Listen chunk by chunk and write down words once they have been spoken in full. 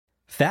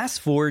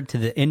Fast forward to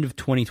the end of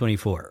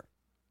 2024.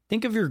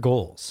 Think of your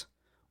goals.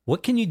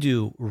 What can you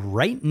do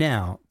right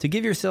now to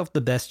give yourself the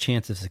best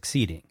chance of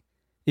succeeding?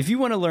 If you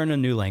want to learn a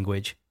new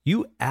language,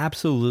 you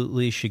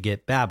absolutely should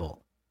get Babbel.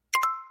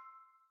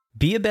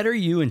 Be a better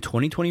you in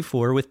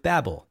 2024 with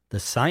Babbel, the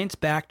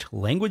science-backed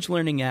language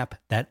learning app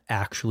that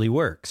actually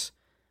works.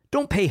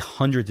 Don't pay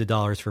hundreds of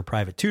dollars for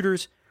private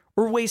tutors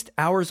or waste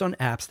hours on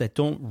apps that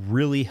don't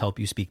really help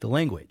you speak the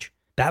language.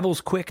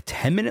 Babbel's quick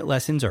 10-minute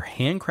lessons are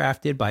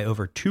handcrafted by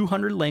over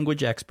 200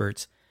 language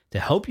experts to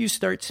help you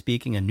start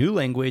speaking a new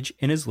language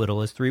in as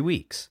little as 3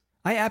 weeks.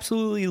 I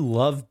absolutely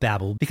love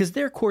Babbel because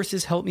their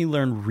courses help me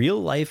learn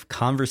real-life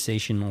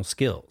conversational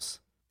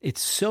skills.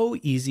 It's so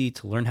easy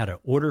to learn how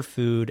to order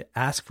food,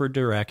 ask for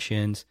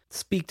directions,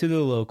 speak to the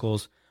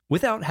locals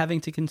without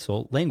having to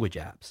consult language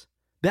apps.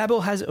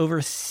 Babbel has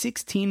over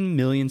 16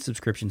 million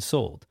subscriptions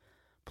sold.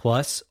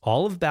 Plus,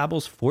 all of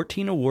Babbel's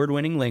 14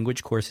 award-winning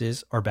language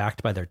courses are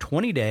backed by their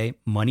 20-day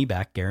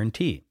money-back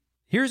guarantee.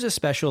 Here's a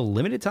special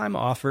limited-time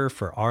offer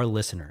for our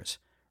listeners.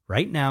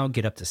 Right now,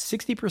 get up to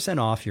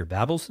 60% off your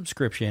Babbel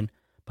subscription,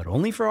 but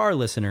only for our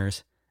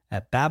listeners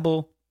at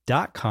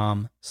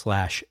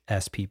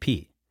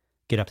babbel.com/SPP.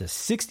 Get up to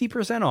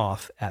 60%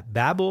 off at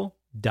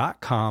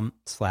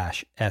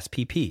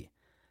babbel.com/SPP.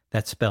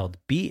 That's spelled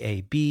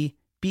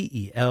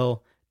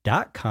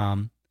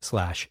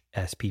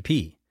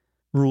BABBEL.com/SPP.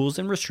 Rules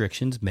and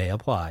restrictions may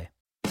apply.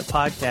 The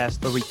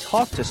podcast where we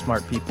talk to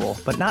smart people,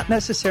 but not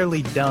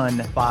necessarily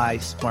done by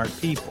smart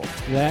people.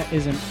 That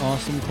is an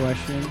awesome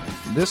question.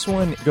 This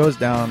one goes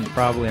down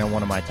probably on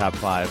one of my top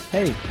 5.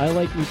 Hey, I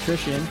like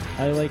nutrition.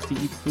 I like to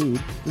eat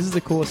food. This is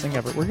the coolest thing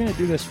ever. We're going to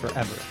do this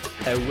forever.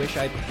 I wish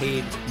I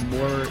paid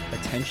more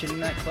attention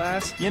in that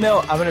class. You know,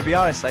 I'm going to be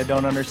honest, I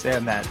don't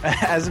understand that.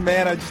 As a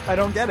man, I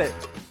don't get it.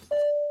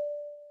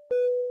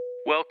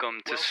 Welcome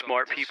to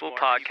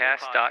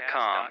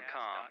smartpeoplepodcast.com.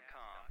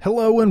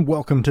 Hello and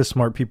welcome to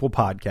Smart People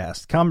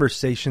Podcast,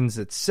 conversations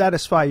that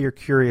satisfy your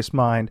curious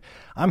mind.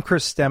 I'm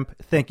Chris Stemp.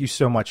 Thank you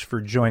so much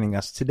for joining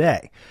us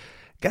today.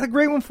 Got a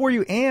great one for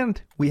you, and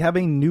we have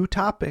a new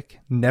topic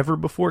never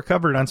before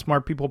covered on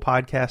Smart People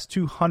Podcast,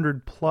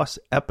 200 plus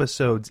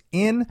episodes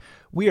in.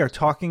 We are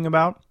talking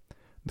about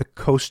the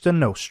Costa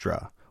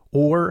Nostra,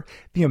 or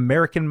the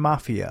American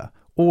Mafia,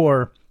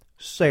 or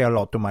say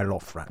hello to my little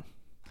friend.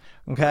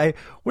 Okay,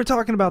 we're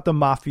talking about the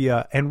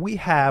Mafia, and we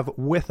have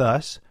with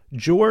us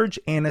George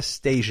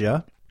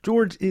Anastasia.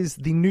 George is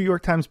the New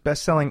York Times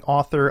bestselling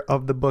author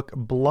of the book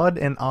Blood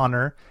and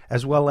Honor,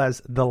 as well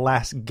as The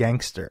Last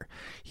Gangster.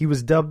 He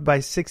was dubbed by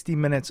 60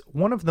 Minutes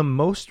one of the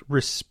most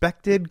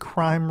respected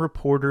crime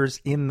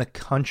reporters in the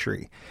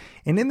country.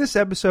 And in this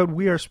episode,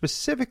 we are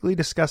specifically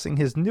discussing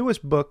his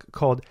newest book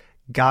called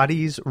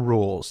Gotti's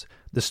Rules,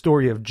 the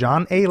story of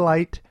John A.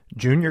 Light,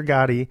 Junior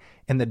Gotti,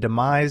 and the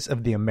demise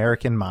of the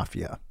American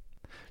Mafia.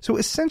 So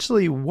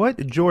essentially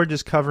what George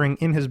is covering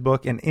in his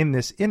book and in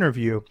this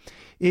interview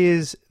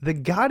is the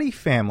Gotti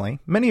family.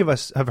 Many of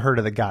us have heard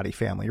of the Gotti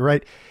family,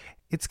 right?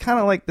 It's kind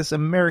of like this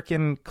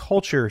American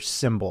culture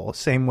symbol.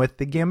 Same with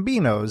the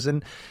Gambinos.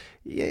 And,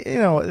 you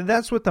know,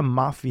 that's what the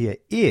Mafia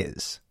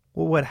is.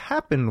 Well, what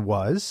happened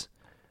was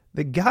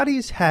the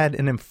Gottis had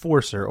an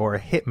enforcer or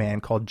a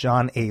hitman called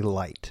John A.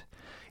 Light.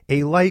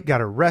 A. Light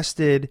got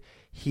arrested.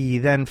 He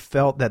then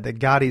felt that the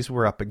Gottis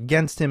were up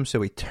against him,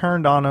 so he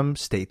turned on him,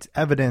 states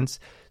evidence,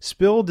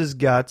 spilled his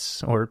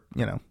guts, or,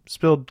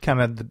 spilled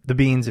kind of the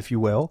beans, if you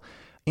will.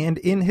 And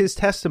in his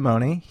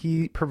testimony,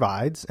 he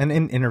provides, and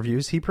in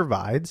interviews, he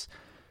provides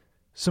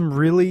some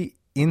really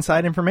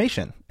inside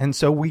information. And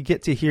so we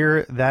get to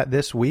hear that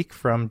this week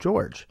from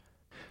George.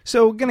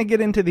 So we're going to get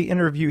into the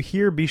interview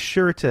here. Be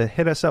sure to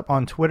hit us up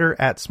on Twitter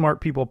at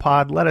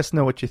SmartPeoplePod. Let us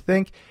know what you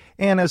think.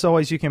 And as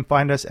always, you can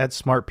find us at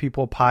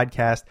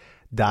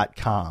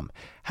smartpeoplepodcast.com.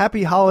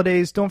 Happy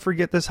holidays. Don't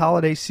forget this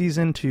holiday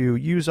season to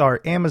use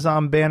our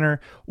Amazon banner,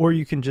 or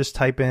you can just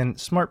type in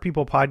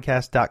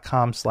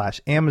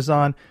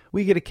smartpeoplepodcast.com/Amazon.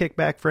 We get a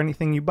kickback for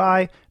anything you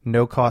buy.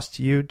 No cost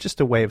to you, just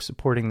a way of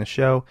supporting the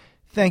show.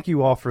 Thank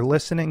you all for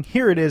listening.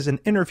 Here it is, an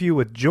interview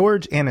with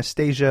George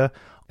Anastasia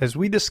as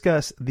we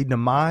discuss the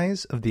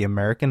demise of the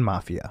American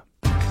Mafia.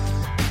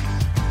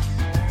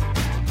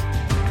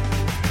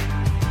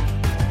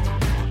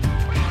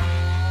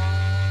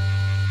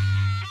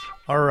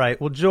 All right.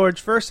 Well, George,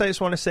 first I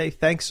just want to say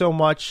thanks so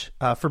much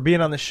for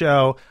being on the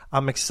show.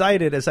 I'm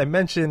excited. As I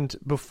mentioned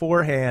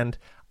beforehand,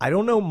 I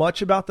don't know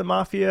much about the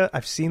Mafia.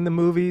 I've seen the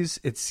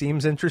movies. It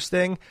seems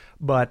interesting,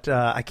 but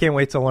I can't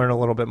wait to learn a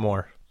little bit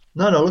more.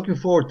 No, looking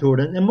forward to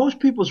it. And most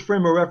people's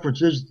frame of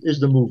reference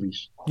is the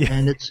movies. Yeah.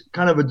 And it's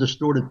kind of a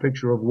distorted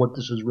picture of what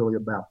this is really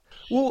about.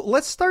 Well,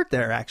 let's start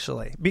there,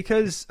 actually,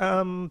 because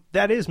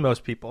that is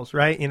most people's,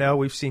 right? You know,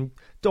 we've seen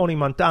Tony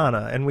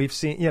Montana, and we've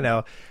seen,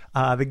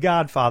 The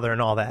Godfather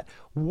and all that.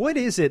 What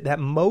is it that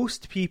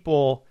most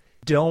people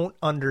don't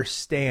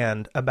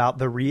understand about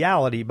the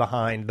reality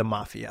behind the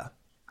Mafia?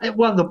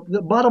 Well,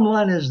 the bottom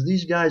line is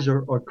these guys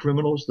are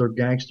criminals, they're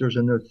gangsters,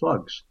 and they're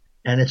thugs.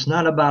 And it's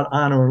not about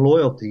honor and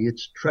loyalty.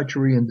 It's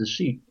treachery and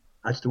deceit.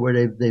 That's the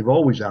way they've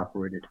always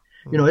operated.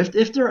 You know,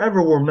 if there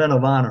ever were men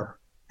of honor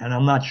and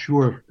I'm not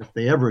sure if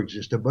they ever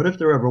existed, but if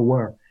there ever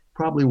were,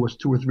 probably was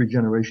 2 or 3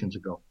 generations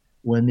ago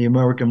when the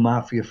American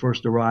Mafia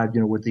first arrived,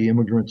 with the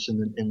immigrants in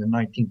the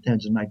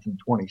 1910s and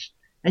 1920s.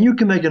 And you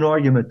can make an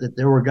argument that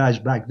there were guys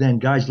back then,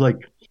 guys like,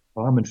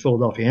 I'm in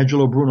Philadelphia,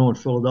 Angelo Bruno in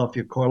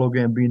Philadelphia, Carlo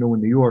Gambino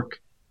in New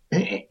York.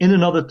 In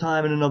another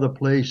time, in another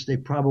place, they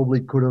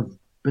probably could have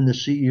been the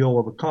CEO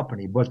of a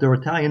company, but they're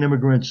Italian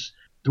immigrants,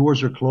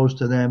 doors are closed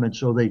to them, and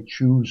so they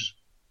choose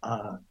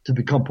to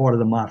become part of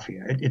the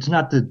Mafia. It's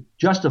not to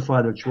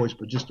justify their choice,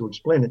 but just to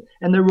explain it.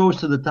 And they rose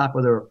to the top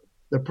of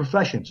their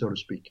profession, so to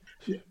speak.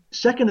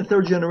 Second and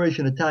third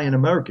generation Italian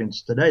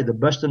Americans today, the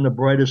best and the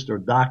brightest are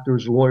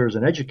doctors, lawyers,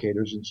 and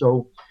educators. And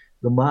so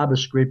the mob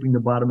is scraping the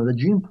bottom of the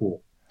gene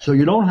pool. So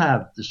you don't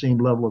have the same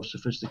level of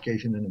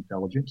sophistication and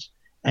intelligence,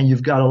 and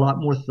you've got a lot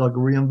more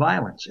thuggery and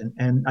violence.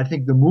 And I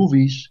think the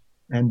movies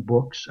and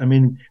books,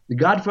 the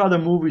Godfather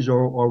movies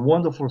are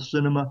wonderful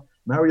cinema.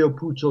 Mario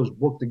Puzo's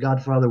book, The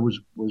Godfather, was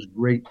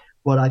great,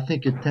 but I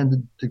think it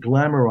tended to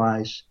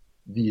glamorize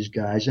these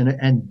guys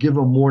and give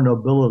them more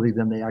nobility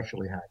than they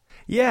actually had.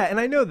 Yeah, and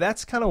I know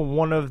that's kind of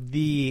one of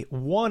the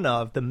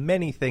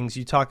many things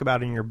you talk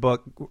about in your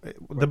book.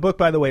 The book,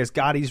 by the way, is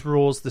Gotti's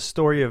Rules, the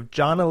story of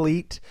John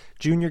Elite,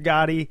 Junior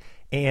Gotti,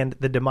 and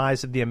the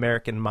demise of the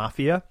American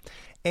Mafia.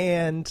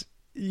 And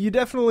you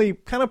definitely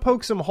kind of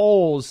poke some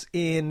holes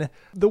in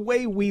the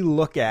way we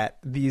look at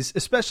these,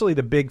 especially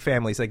the big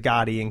families like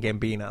Gotti and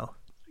Gambino.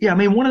 Yeah,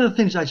 one of the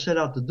things I set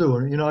out to do,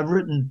 and I've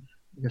written,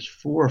 I guess,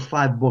 4 or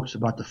 5 books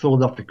about the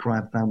Philadelphia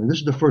crime family. This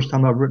is the first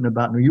time I've written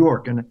about New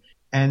York,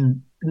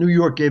 and New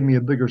York gave me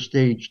a bigger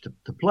stage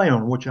to play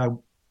on, which I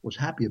was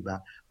happy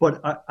about.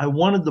 But I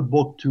wanted the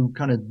book to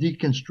kind of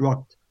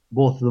deconstruct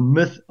both the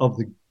myth of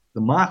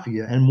the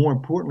Mafia and, more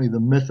importantly, the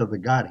myth of the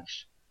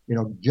Gottis.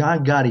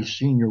 John Gotti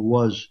Sr.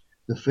 was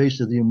the face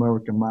of the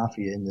American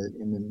Mafia in the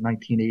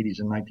 1980s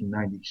and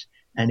 1990s,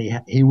 and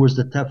he was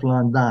the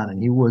Teflon Don,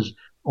 and he was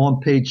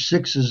on page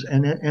 6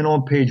 and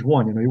on page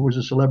 1. He was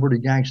a celebrity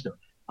gangster.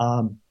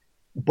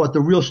 But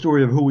the real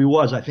story of who he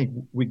was, I think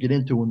we get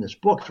into in this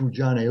book through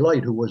John A.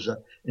 Light, who was an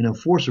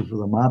enforcer for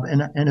the mob.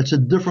 And it's a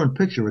different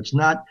picture. It's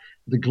not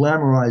the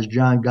glamorized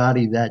John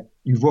Gotti that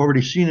you've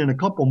already seen in a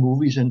couple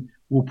movies and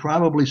will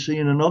probably see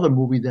in another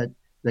movie that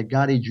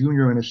Gotti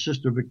Jr. and his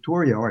sister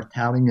Victoria are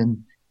touting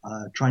and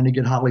trying to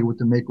get Hollywood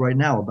to make right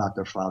now about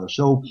their father.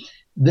 So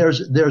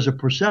there's a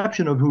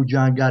perception of who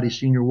John Gotti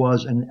Sr.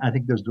 was, and I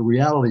think there's the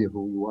reality of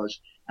who he was.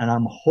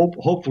 And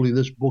hopefully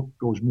this book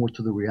goes more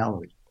to the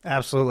reality.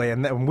 Absolutely,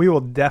 and we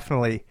will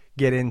definitely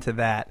get into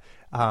that.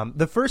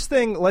 The first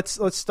thing, let's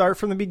start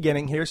from the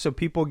beginning here so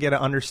people get an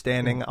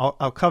understanding.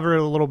 I'll cover it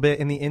a little bit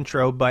in the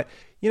intro, but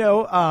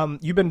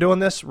you've been doing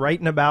this,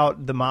 writing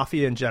about the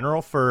Mafia in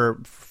general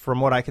from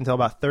what I can tell,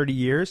 about 30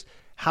 years.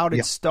 How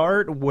did it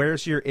start?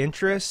 Where's your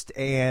interest?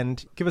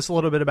 And give us a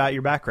little bit about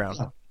your background.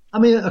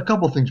 A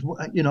couple of things.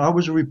 I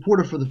was a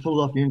reporter for the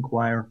Philadelphia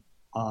Inquirer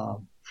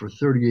for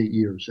 38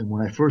 years, and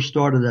when I first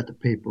started at the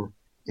paper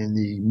in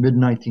the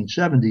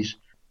mid-1970s,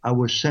 I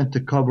was sent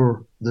to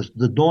cover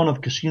the dawn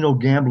of casino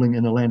gambling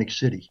in Atlantic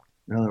City.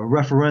 A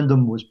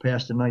referendum was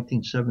passed in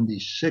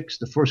 1976.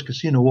 The first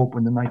casino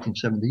opened in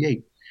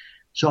 1978.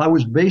 So I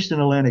was based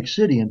in Atlantic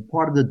City, and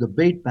part of the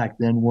debate back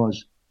then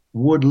was,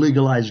 would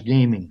legalized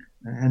gaming,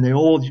 and they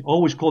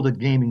always called it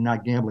gaming,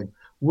 not gambling,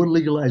 would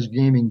legalized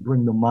gaming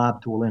bring the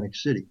mob to Atlantic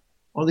City?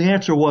 Well, the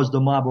answer was the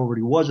mob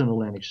already was in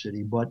Atlantic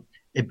City, but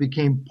it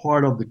became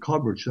part of the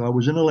coverage. So I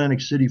was in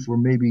Atlantic City for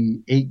maybe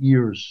 8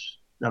 years,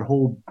 that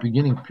whole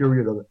beginning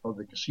period of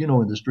the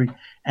casino industry,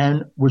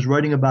 and was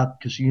writing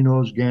about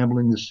casinos,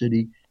 gambling, the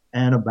city,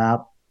 and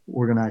about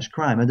organized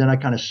crime. And then I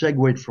kind of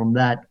segued from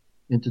that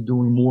into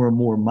doing more and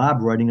more mob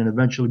writing, and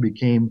eventually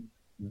became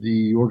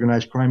the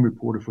organized crime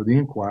reporter for the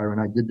Inquirer. And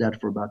I did that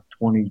for about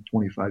 20,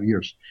 25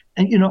 years.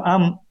 And,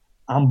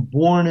 I'm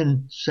born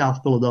in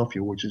South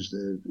Philadelphia, which is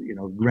the,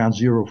 ground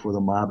zero for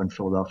the mob in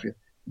Philadelphia.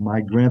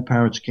 My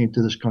grandparents came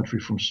to this country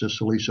from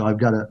Sicily, so I've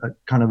got a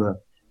kind of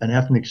an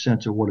ethnic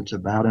sense of what it's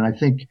about. And I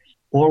think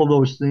all of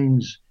those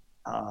things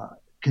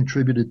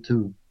contributed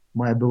to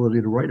my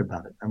ability to write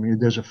about it.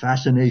 There's a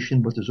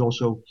fascination, but there's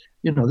also,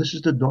 this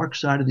is the dark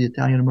side of the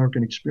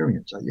Italian-American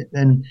experience.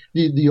 And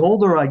the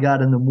older I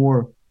got and the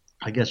more,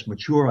 I guess,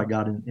 mature I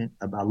got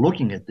about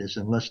looking at this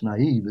and less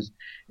naive, is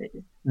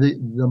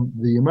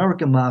the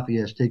American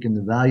Mafia has taken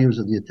the values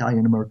of the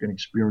Italian-American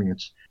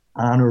experience,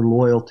 honor,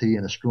 loyalty,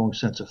 and a strong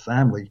sense of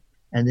family,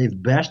 and they've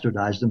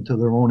bastardized them to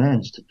their own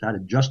ends to try to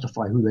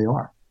justify who they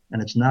are.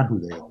 And it's not who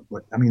they are.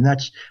 But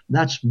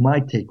that's my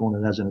take on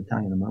it as an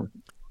Italian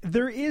American.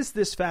 There is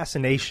this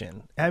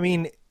fascination.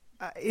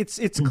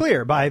 It's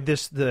clear by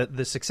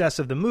the success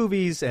of the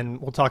movies, and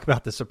we'll talk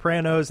about The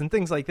Sopranos and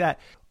things like that.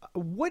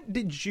 What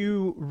did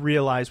you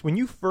realize when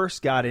you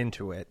first got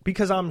into it?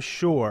 Because I'm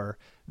sure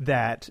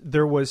that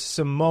there was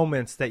some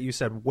moments that you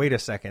said, wait a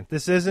second,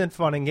 this isn't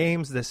fun and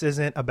games. This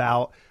isn't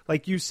about,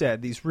 like you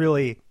said, these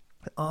really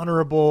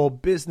honorable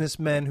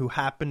businessmen who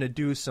happen to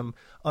do some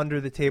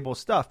under the table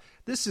stuff.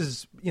 This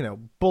is,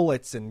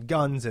 bullets and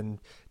guns and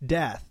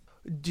death.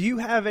 Do you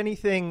have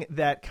anything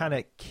that kind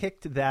of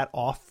kicked that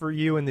off for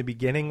you in the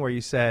beginning where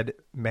you said,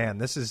 man,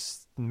 this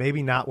is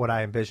maybe not what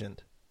I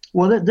envisioned?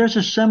 Well, there's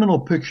a seminal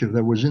picture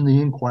that was in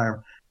the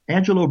Inquirer.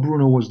 Angelo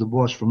Bruno was the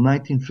boss from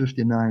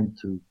 1959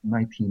 to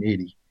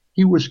 1980.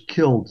 He was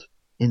killed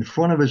in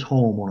front of his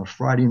home on a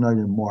Friday night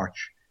in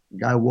March. A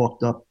guy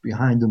walked up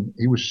behind him.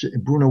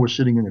 Bruno was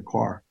sitting in a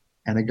car,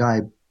 and a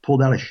guy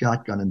pulled out a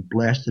shotgun and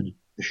blasted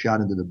the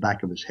shot into the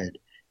back of his head.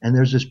 And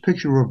there's this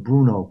picture of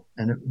Bruno,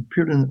 and it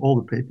appeared in all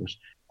the papers,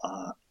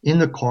 in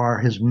the car,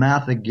 his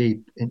mouth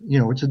agape, and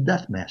it's a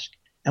death mask.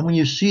 And when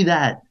you see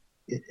that,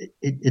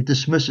 it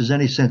dismisses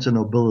any sense of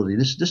nobility.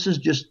 This is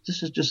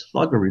just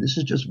thuggery. This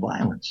is just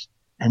violence.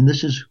 And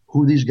this is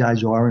who these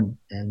guys are,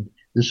 and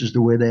this is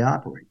the way they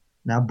operate.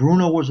 Now,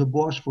 Bruno was a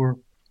boss for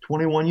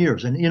 21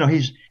 years, and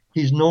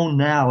he's known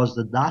now as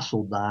the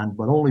docile Don,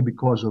 but only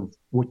because of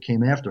what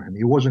came after him.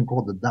 He wasn't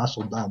called the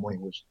docile Don when he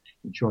was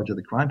in charge of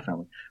the crime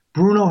family.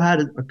 Bruno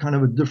had a kind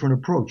of a different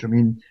approach. I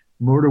mean,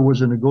 murder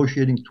was a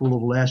negotiating tool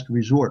of last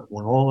resort.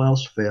 When all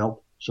else failed,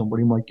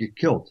 somebody might get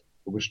killed.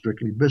 It was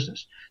strictly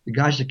business. The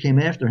guys that came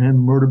after him,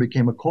 murder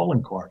became a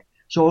calling card.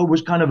 So it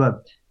was kind of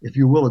if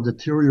you will, a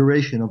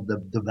deterioration of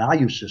the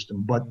value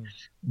system. But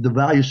the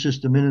value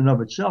system in and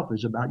of itself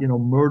is about,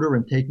 murder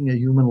and taking a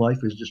human life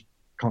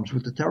comes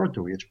with the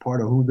territory. It's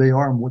part of who they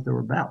are and what they're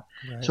about.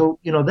 Right. So,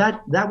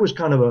 that was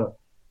kind of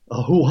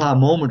a hoo-ha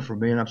moment for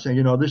me. And I'm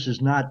saying, this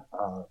is not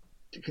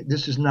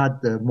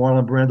the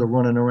Marlon Brando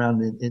running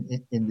around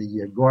in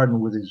the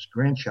garden with his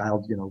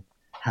grandchild,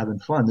 having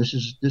fun. This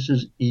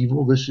is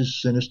evil. This is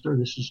sinister.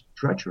 This is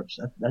treacherous.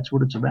 That's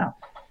what it's about.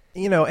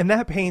 And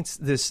that paints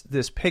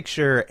this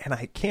picture, and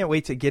I can't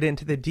wait to get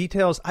into the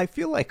details. I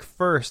feel like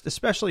first,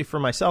 especially for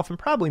myself and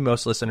probably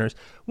most listeners,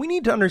 we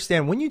need to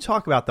understand when you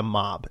talk about the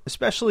mob,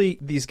 especially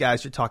these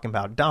guys you're talking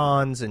about,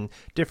 Dons and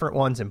different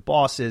ones and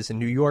bosses in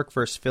New York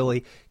versus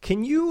Philly.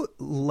 Can you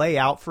lay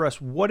out for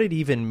us what it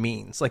even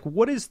means? Like,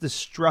 what is the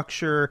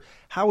structure?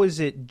 How is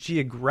it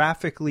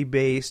geographically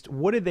based?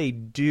 What do they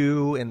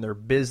do in their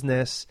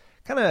business?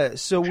 Kind of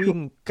so we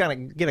can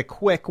kind of get a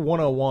quick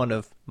 101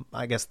 of,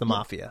 I guess, the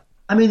Mafia.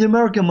 I mean, the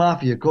American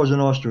Mafia, Cosa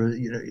Nostra,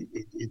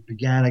 it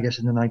began, I guess,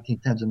 in the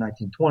 1910s and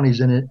 1920s,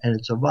 and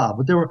it's evolved.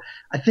 But there were,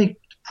 I think,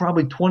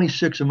 probably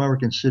 26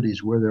 American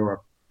cities where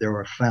there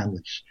are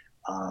families.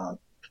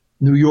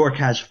 New York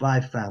has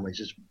 5 families.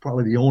 It's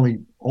probably the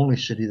only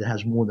city that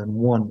has more than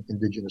one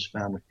indigenous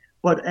family.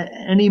 But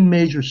any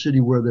major city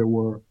where there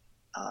were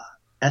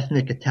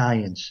ethnic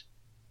Italians,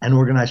 an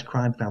organized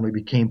crime family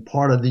became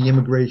part of the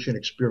immigration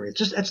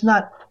experience. It's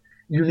not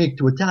unique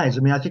to Italians. I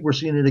mean, I think we're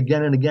seeing it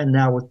again and again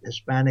now with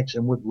Hispanics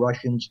and with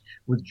Russians,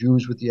 with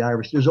Jews, with the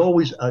Irish. There's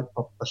always a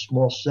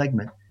small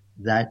segment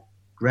that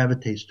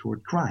gravitates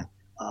toward crime.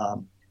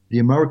 The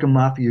American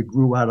Mafia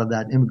grew out of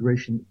that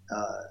immigration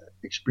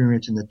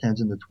experience in the 10s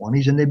and the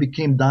 20s, and they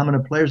became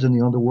dominant players in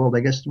the underworld,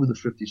 I guess, through the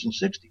 50s and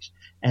 60s.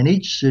 And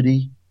each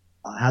city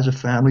has a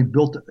family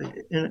built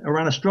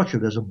around a structure.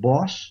 There's a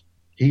boss.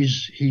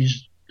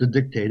 He's the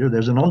dictator.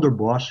 There's an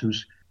underboss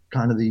who's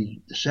kind of the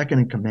second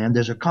in command.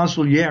 There's a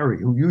consigliere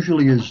who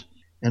usually is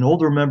an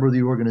older member of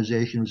the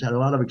organization who's had a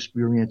lot of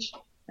experience,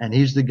 and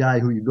he's the guy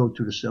who you go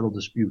to settle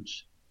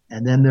disputes.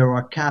 And then there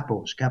are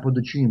capos, capo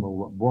di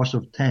cimo, boss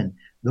of 10.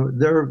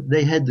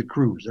 They head the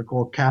crews. They're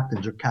called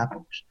captains or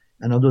capos.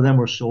 And under them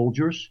are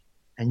soldiers,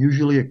 and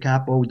usually a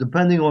capo,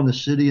 depending on the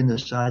city and the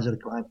size of the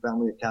crime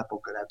family, a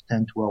capo could have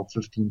 10, 12,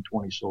 15,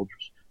 20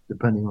 soldiers,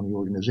 depending on the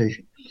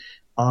organization.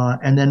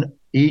 And then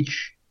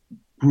each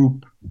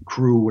group,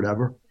 crew,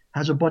 whatever,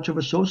 has a bunch of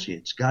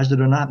associates, guys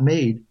that are not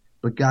made,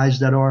 but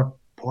guys that are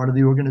part of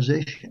the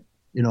organization,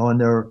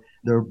 and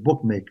they're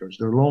bookmakers,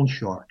 they're loan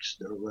sharks,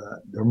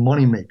 they're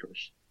money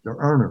makers, they're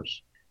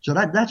earners. So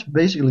that's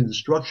basically the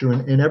structure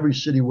in every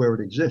city where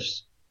it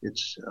exists.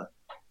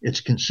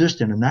 It's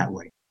consistent in that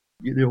way.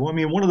 I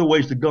mean, one of the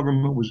ways the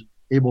government was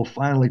able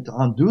finally to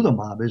undo the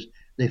mob is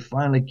they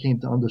finally came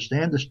to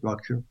understand the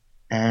structure,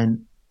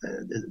 and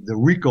the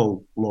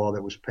RICO law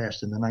that was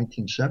passed in the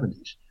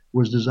 1970s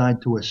was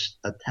designed to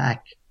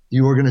attack the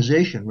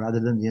organization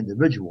rather than the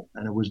individual,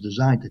 and it was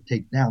designed to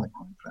take down the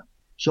crime family.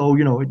 So,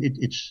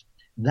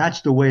 that's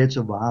the way it's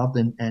evolved,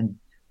 and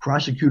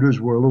prosecutors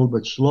were a little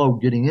bit slow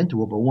getting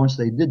into it, but once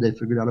they did, they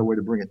figured out a way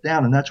to bring it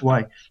down, and that's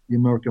why the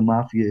American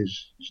Mafia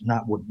is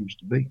not what it used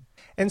to be.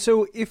 And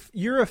so if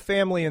you're a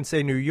family in,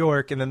 say, New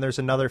York, and then there's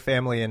another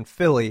family in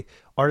Philly,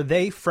 are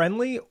they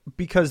friendly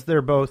because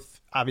they're both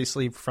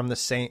obviously from the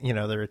same,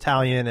 they're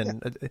Italian,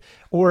 and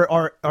or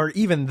are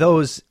even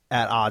those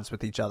at odds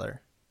with each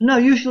other? No,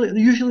 usually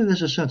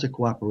there's a sense of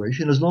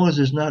cooperation as long as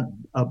there's not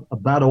a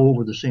battle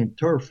over the same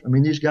turf. I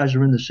mean, these guys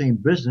are in the same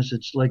business.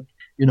 It's like,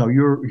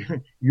 you're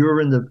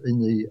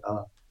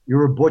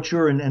you're a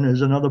butcher and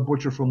there's another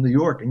butcher from New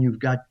York, and you've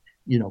got,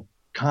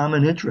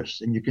 common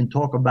interests, and you can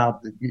talk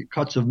about the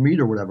cuts of meat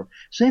or whatever.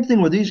 Same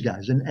thing with these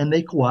guys, and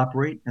they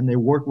cooperate and they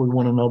work with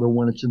one another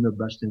when it's in their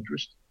best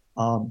interest.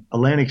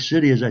 Atlantic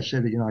City, as I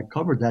said, I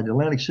covered that.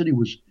 Atlantic City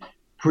was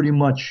pretty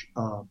much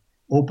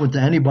open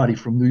to anybody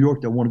from New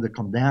York that wanted to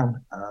come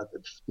down.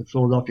 The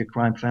Philadelphia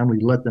crime family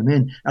let them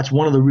in. That's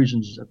one of the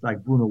reasons, in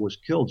fact, Bruno was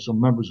killed. Some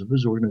members of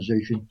his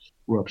organization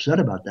were upset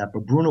about that,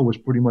 but Bruno was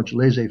pretty much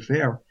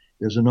laissez-faire.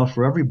 There's enough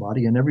for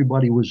everybody, and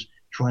everybody was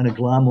trying to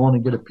glom on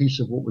and get a piece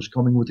of what was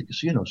coming with the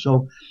casino.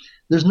 So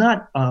there's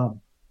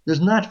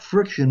not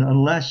friction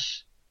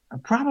unless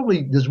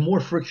probably there's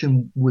more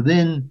friction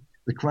within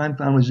the crime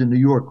families in New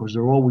York because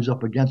they're always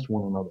up against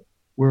one another.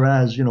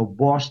 Whereas,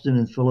 Boston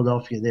and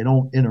Philadelphia, they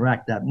don't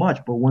interact that much,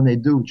 but when they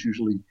do, it's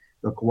usually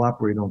they'll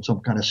cooperate on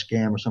some kind of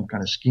scam or some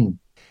kind of scheme.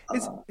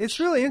 It's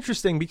really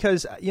interesting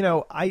because,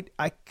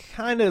 I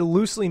kind of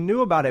loosely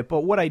knew about it,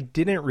 but what I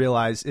didn't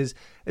realize is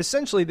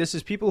essentially this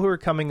is people who are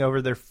coming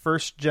over, they're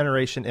first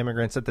generation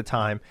immigrants at the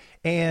time,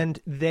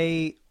 and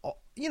they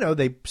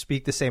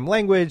speak the same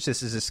language.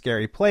 This is a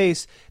scary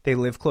place. They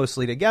live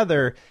closely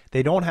together.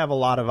 They don't have a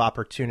lot of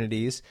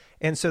opportunities.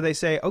 And so they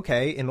say,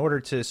 okay, in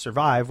order to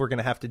survive, we're going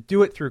to have to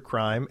do it through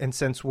crime. And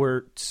since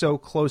we're so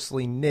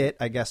closely knit,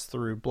 I guess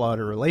through blood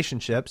or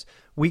relationships,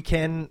 we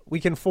can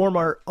form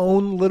our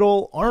own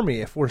little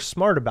army if we're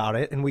smart about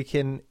it, and we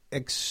can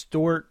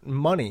extort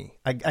money,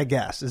 I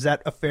guess. Is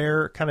that a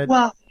fair kind of...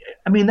 Well,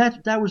 I mean,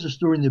 that was the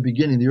story in the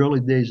beginning, the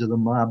early days of the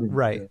mob.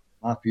 Right.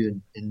 Mafia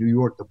in New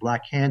York, the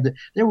Black Hand,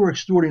 they were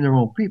extorting their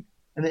own people.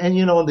 And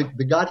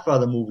the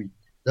Godfather movie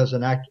does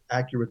an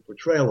accurate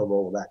portrayal of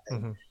all of that.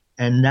 Mm-hmm.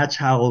 And that's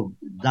how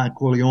Don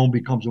Corleone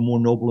becomes a more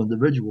noble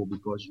individual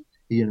because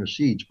he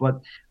intercedes.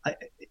 But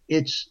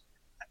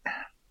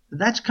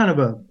that's kind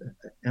of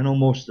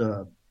almost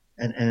an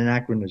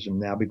anachronism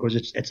now because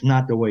it's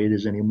not the way it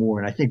is anymore.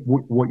 And I think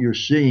what you're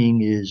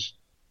seeing is,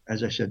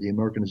 as I said, the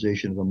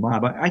Americanization of the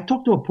mob. I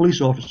talked to a police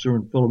officer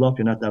in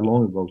Philadelphia not that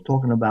long ago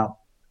talking about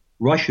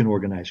Russian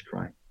organized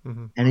crime.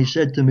 Mm-hmm. And he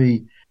said to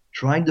me,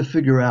 trying to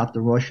figure out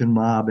the Russian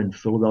mob in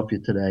Philadelphia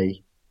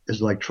today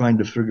is like trying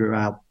to figure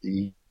out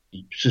the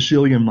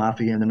Sicilian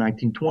Mafia in the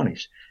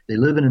 1920s. They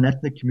live in an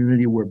ethnic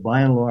community where by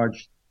and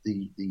large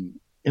the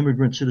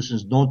immigrant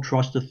citizens don't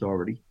trust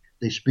authority.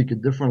 They speak a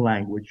different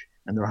language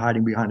and they're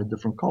hiding behind a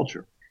different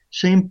culture.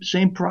 Same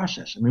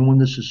process. I mean, when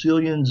the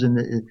Sicilians and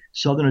the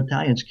Southern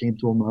Italians came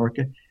to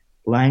America,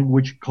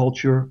 language,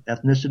 culture,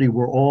 ethnicity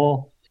were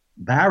all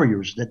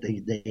barriers that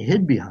they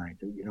hid behind,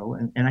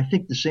 and I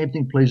think the same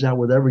thing plays out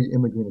with every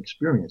immigrant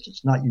experience.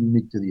 It's not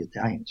unique to the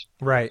Italians.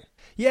 Right.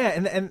 Yeah.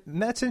 And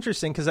that's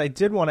interesting because I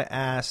did want to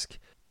ask,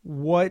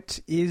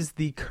 what is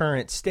the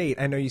current state?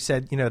 I know you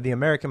said, the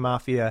American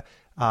Mafia,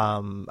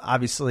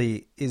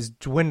 obviously is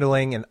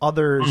dwindling and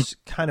others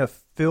kind of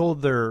fill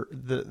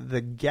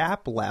the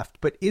gap left,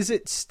 but is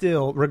it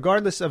still,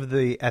 regardless of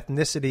the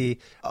ethnicity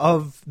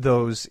of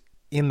those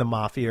in the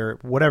Mafia or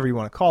whatever you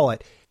want to call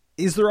it,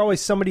 is there always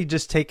somebody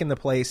just taking the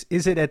place?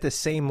 Is it at the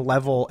same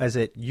level as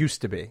it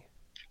used to be?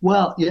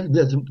 Well, yeah,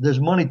 there's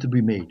money to be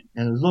made.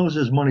 And as long as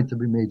there's money to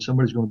be made,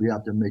 somebody's going to be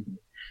out there making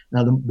it.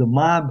 Now, the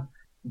mob,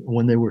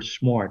 when they were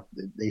smart,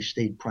 they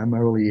stayed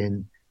primarily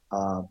in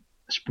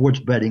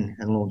sports betting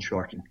and loan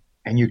sharking.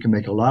 And you can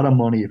make a lot of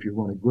money if you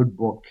run a good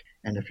book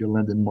and if you're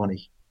lending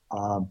money.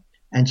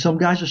 And some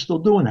guys are still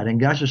doing that, and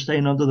guys are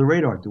staying under the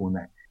radar doing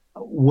that.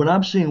 What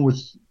I'm seeing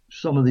with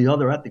some of the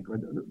other ethnic,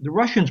 the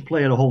Russians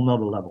play at a whole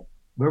nother level.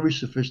 Very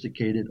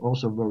sophisticated,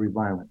 also very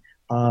violent.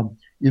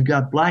 You've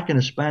got black and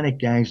Hispanic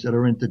gangs that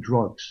are into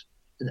drugs.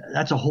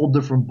 That's a whole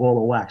different ball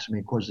of wax. I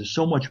mean, because there's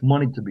so much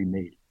money to be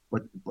made,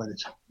 but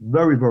it's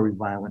very, very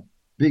violent.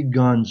 Big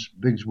guns,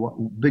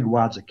 big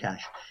wads of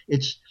cash.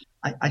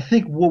 I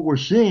think what we're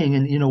seeing,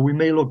 and we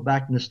may look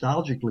back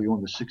nostalgically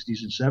on the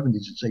 60s and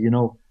 70s and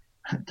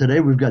say, today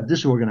we've got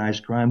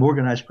disorganized crime.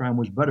 Organized crime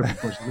was better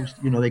because at least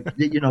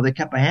they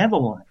kept a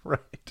handle on it.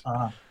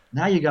 Right.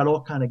 Now you got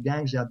all kind of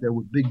gangs out there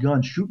with big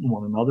guns shooting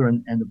one another,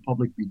 and the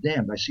public be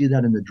damned. I see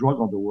that in the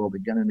drug underworld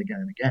again and again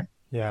and again.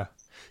 Yeah.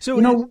 So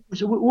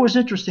what was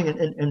interesting,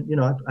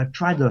 and I've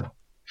tried to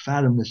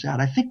fathom this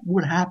out. I think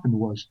what happened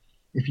was,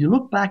 if you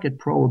look back at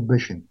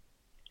Prohibition,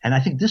 and I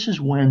think this is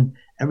when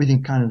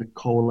everything kind of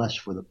coalesced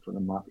for the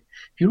mafia.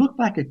 If you look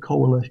back at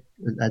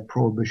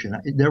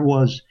Prohibition, there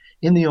was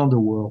in the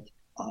underworld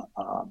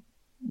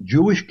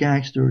Jewish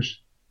gangsters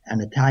and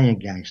Italian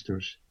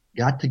gangsters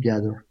got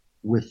together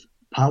with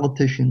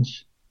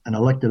politicians and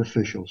elected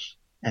officials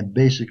and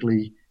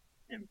basically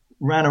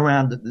ran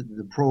around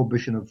the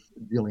prohibition of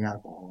dealing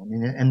alcohol. I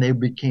mean, and they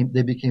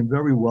became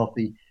very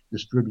wealthy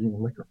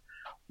distributing liquor.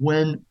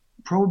 When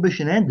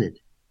Prohibition ended,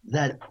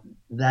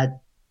 that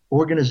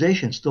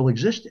organization still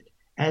existed.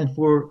 And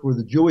for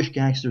the Jewish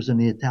gangsters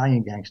and the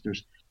Italian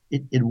gangsters,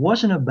 it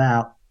wasn't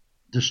about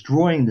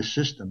destroying the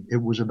system. It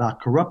was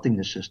about corrupting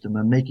the system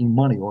and making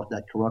money off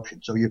that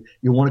corruption. So you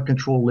want to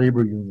control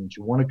labor unions.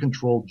 You want to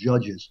control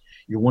judges.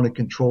 You want to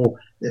control,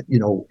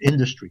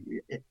 industry.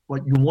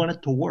 But you want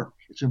it to work.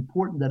 It's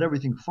important that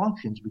everything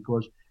functions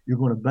because you're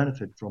going to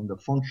benefit from the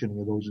functioning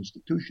of those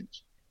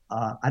institutions.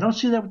 I don't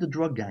see that with the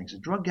drug gangs. The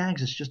drug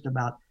gangs is just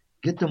about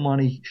get the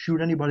money,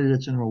 shoot anybody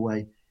that's in our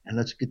way, and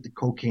let's get the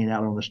cocaine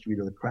out on the street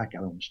or the crack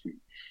out on the street.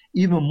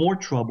 Even more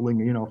troubling,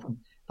 if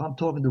I'm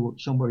talking to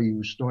somebody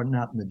who's starting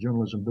out in the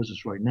journalism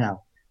business right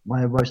now,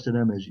 my advice to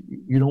them is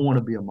you don't want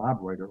to be a mob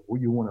writer.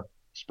 What you want to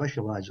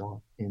specialize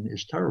in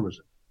is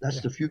terrorism.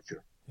 That's the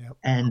future. Yep.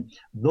 And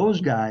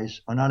those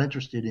guys are not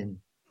interested in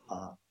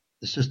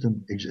the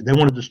system. They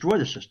want to destroy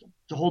the system.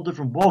 It's a whole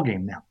different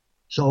ballgame now.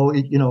 So,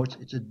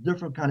 it's a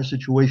different kind of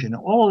situation.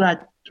 All of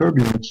that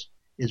turbulence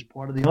is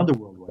part of the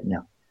underworld right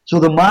now. So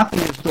the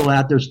Mafia is still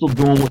out there, still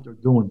doing what they're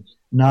doing,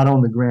 not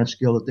on the grand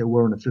scale that they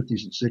were in the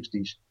 50s and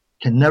 60s,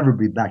 can never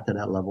be back to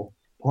that level,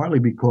 partly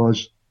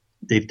because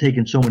they've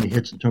taken so many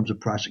hits in terms of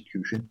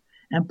prosecution,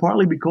 and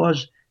partly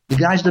because the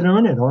guys that are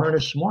in it aren't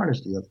as smart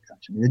as the other guys.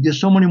 I mean, there's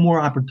so many more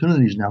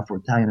opportunities now for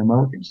Italian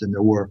Americans than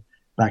there were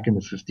back in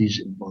the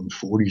 50s and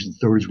 40s and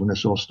 30s when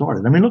this all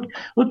started. I mean, look,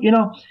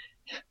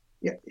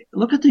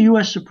 look at the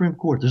U.S. Supreme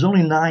Court. There's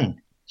only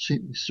 9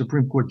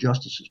 Supreme Court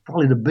justices,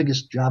 probably the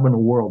biggest job in the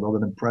world other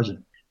than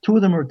president. 2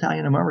 of them are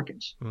Italian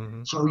Americans.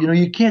 Mm-hmm. So,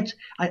 you can't,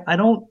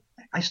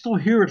 I still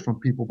hear it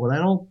from people, but I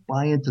don't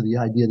buy into the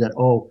idea that,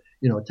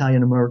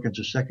 Italian Americans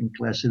are second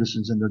class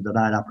citizens and they're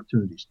denied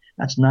opportunities.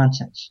 That's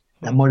nonsense.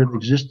 That might have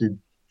existed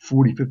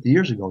 40, 50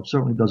 years ago. It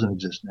certainly doesn't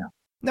exist now.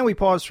 Now we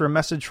pause for a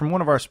message from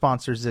one of our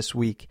sponsors this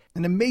week,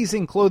 an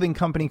amazing clothing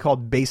company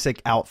called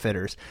Basic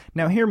Outfitters.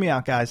 Now hear me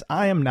out, guys.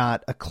 I am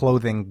not a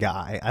clothing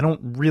guy. I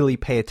don't really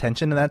pay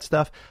attention to that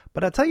stuff,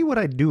 but I'll tell you what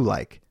I do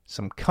like.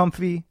 Some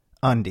comfy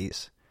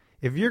undies.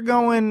 If you're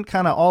going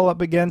kind of all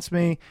up against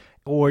me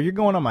or you're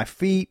going on my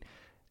feet,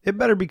 it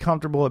better be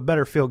comfortable. It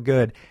better feel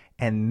good.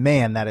 And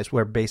man, that is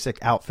where Basic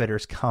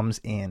Outfitters comes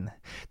in.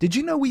 Did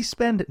you know we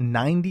spend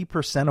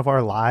 90% of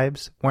our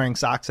lives wearing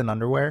socks and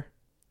underwear?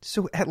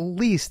 So at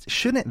least,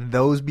 shouldn't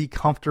those be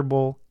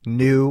comfortable,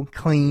 new,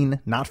 clean,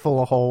 not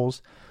full of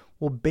holes?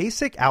 Well,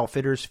 Basic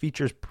Outfitters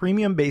features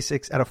premium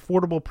basics at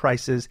affordable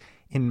prices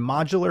in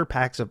modular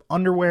packs of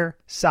underwear,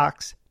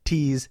 socks,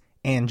 tees,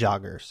 and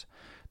joggers.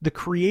 The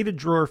Create a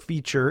Drawer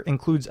feature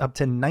includes up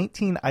to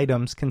 19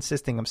 items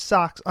consisting of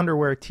socks,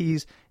 underwear,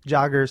 tees,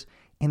 joggers,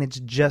 and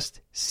it's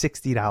just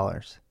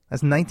 $60.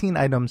 That's 19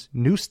 items,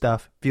 new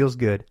stuff, feels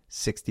good,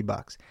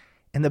 $60.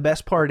 And the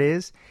best part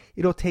is,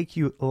 it'll take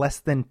you less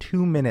than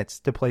 2 minutes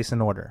to place an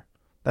order.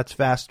 That's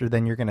faster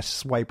than you're going to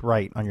swipe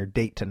right on your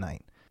date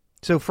tonight.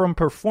 So from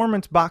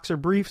performance boxer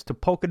briefs to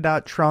polka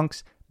dot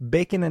trunks,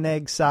 bacon and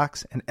egg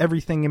socks, and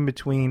everything in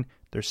between,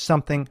 there's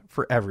something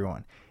for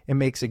everyone. It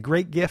makes a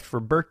great gift for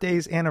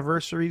birthdays,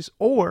 anniversaries,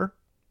 or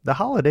the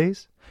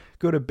holidays.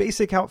 Go to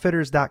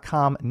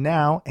basicoutfitters.com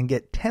now and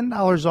get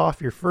 $10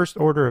 off your first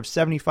order of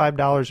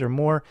 $75 or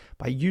more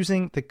by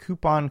using the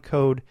coupon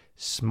code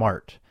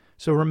SMART.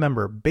 So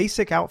remember,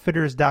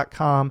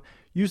 basicoutfitters.com,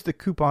 use the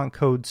coupon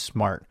code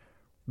SMART.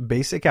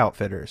 Basic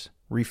Outfitters.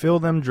 Refill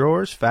them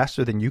drawers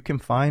faster than you can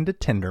find a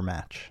Tinder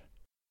match.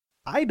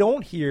 I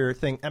don't hear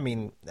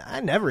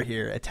I never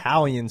hear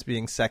Italians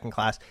being second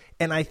class.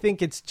 And I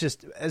think it's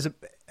just, as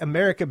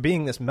America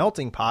being this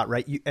melting pot,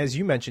 right? As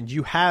you mentioned,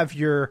 you have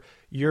your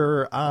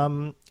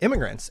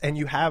immigrants and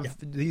you have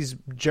these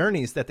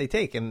journeys that they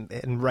take.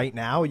 And right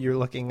now you're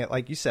looking at,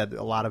 like you said,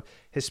 a lot of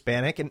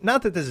Hispanic, and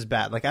not that this is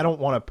bad. Like, I don't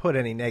want to put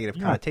any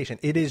negative connotation.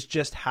 It is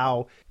just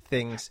how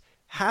things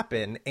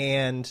happen.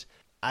 And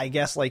I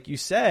guess, like you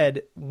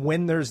said,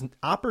 when there's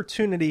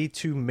opportunity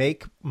to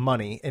make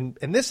money, and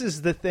this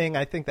is the thing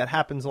I think that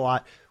happens a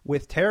lot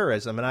with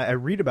terrorism, and I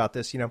read about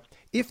this,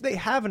 if they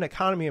have an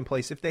economy in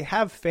place, if they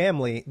have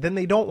family, then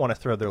they don't want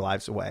to throw their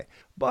lives away.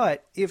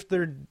 But if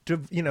they're,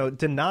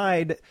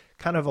 denied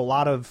kind of a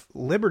lot of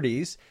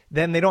liberties,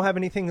 then they don't have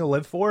anything to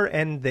live for,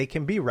 and they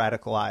can be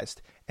radicalized.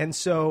 And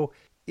so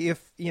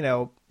if,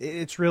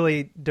 it's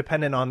really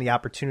dependent on the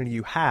opportunity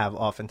you have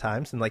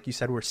oftentimes. And like you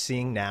said, we're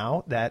seeing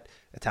now that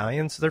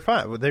Italians, they're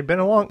fine. They've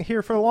been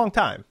here for a long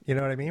time. You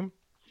know what I mean?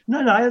 No,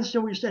 I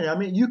understand what you're saying. I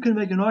mean, you can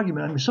make an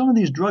argument. I mean, some of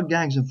these drug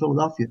gangs in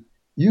Philadelphia,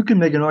 you can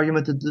make an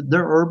argument that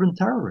they're urban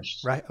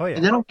terrorists. Right. Oh, yeah.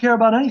 And they don't care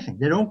about anything.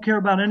 They don't care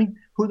about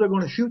who they're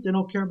going to shoot. They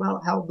don't care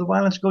about how the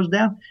violence goes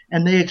down.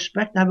 And they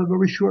expect to have a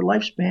very short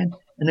lifespan,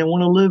 and they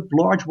want to live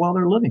large while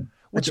they're living.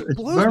 Which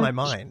blows my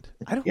mind.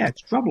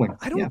 It's troubling.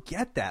 I don't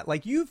get that.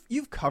 Like,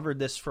 you've covered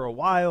this for a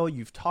while.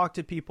 You've talked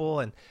to people,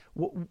 and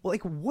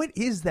what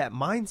is that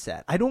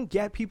mindset? I don't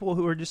get people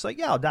who are just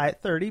like, I'll die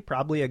at 30,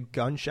 probably a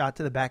gunshot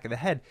to the back of the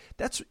head.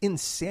 That's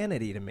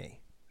insanity to me.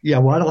 Yeah,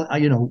 well, I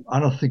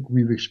don't think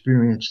we've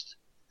experienced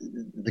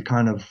the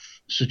kind of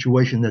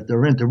situation that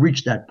they're in to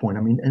reach that point.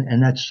 I mean,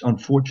 and that's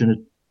unfortunate.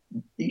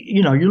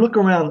 You look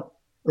around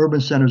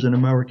urban centers in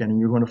America, and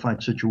you're going to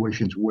find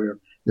situations where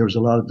there's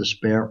a lot of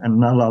despair and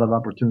not a lot of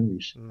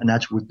opportunities. And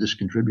that's what this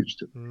contributes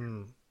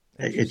to.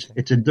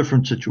 It's a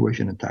different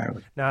situation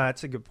entirely. No,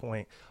 that's a good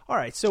point. All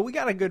right, so we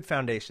got a good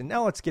foundation.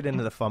 Now let's get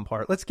into the fun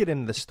part. Let's get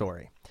into the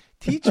story.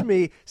 Teach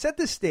me, set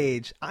the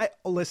stage.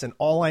 Listen,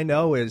 all I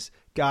know is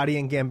Gotti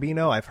and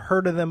Gambino. I've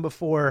heard of them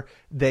before.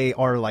 They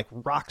are like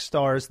rock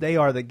stars. They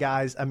are the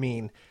guys. I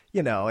mean,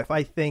 if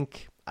I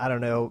think, I don't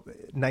know,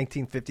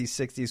 1950s,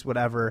 60s,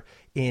 whatever,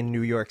 in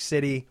New York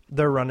City,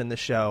 they're running the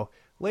show.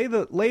 Lay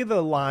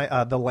the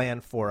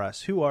land for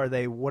us. Who are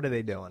they? What are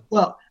they doing?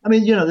 Well, I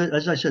mean,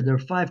 as I said, there are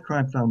 5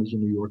 crime families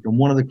in New York, and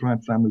one of the crime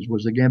families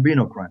was the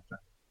Gambino crime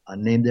family.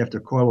 named after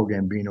Carlo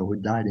Gambino, who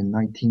died in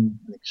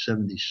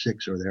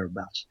 1976 or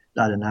thereabouts,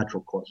 died of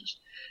natural causes.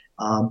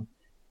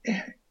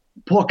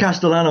 Paul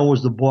Castellano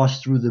was the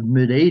boss through the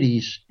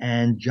mid-'80s,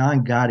 and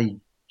John Gotti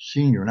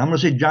Sr., and I'm going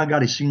to say John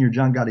Gotti Sr.,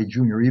 John Gotti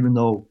Jr., even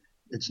though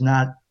it's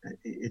not,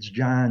 it's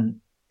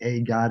John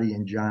A. Gotti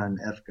and John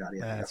F.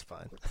 Gotti. That's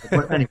fine.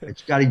 But anyway,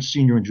 it's Gotti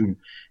Sr. and Jr.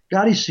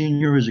 Gotti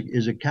Sr.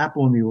 is a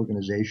capo in the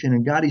organization,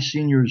 and Gotti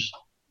Sr.'s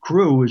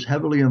crew is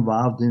heavily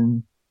involved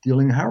in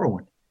dealing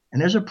heroin.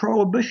 And there's a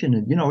prohibition,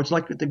 and it's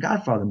like with the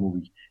Godfather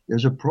movies.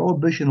 There's a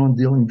prohibition on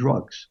dealing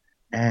drugs.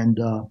 And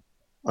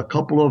a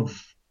couple of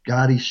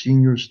Gotti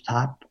Sr.'s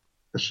top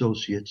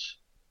associates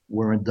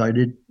were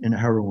indicted in a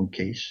heroin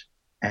case,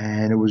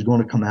 and it was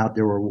going to come out.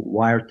 There were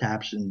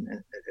wiretaps and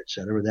et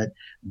cetera, that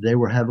they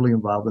were heavily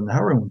involved in the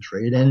heroin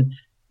trade. And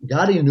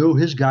Gotti knew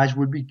his guys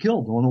would be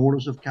killed on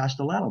orders of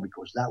Castellano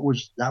because that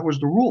was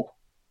the rule.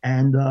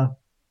 And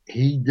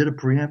he did a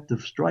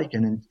preemptive strike,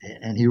 and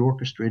he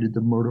orchestrated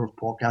the murder of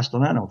Paul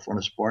Castellano in front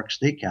of Sparks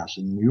Steakhouse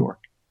in New York,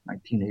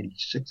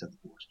 1986, I think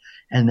it was.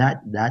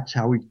 And that's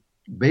how he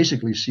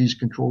basically seized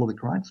control of the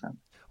crime family.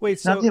 Wait,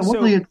 so now, one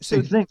of the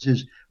interesting things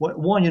is,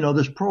 one,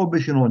 there's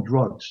prohibition on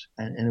drugs,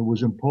 and it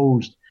was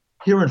imposed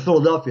here in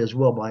Philadelphia as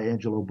well by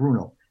Angelo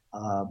Bruno,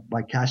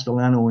 by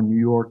Castellano in New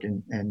York,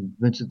 and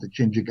Vincent the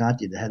Chin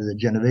Gigante, the head of the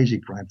Genovese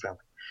crime family.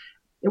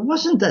 It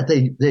wasn't that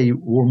they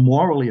were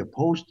morally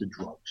opposed to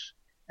drugs.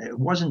 It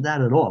wasn't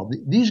that at all.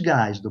 These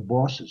guys, the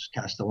bosses,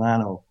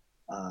 Castellano,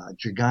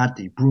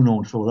 Gigante, Bruno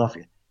in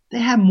Philadelphia, they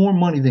had more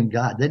money than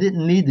God. They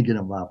didn't need to get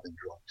involved in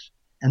drugs.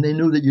 And they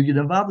knew that you get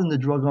involved in the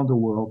drug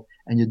underworld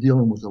and you're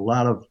dealing with a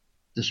lot of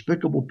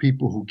despicable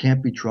people who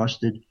can't be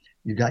trusted.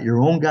 You got your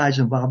own guys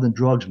involved in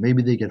drugs.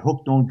 Maybe they get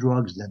hooked on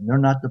drugs. Then they're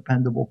not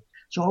dependable.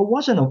 So it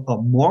wasn't a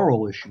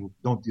moral issue.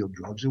 Don't deal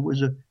drugs. It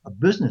was a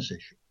business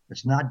issue.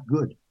 It's not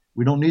good.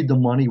 We don't need the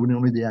money. We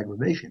don't need the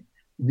aggravation.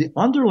 The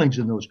underlings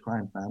in those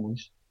crime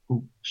families,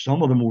 who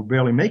some of them were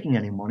barely making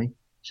any money,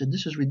 said,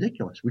 this is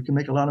ridiculous. We can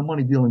make a lot of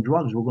money dealing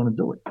drugs. We're going to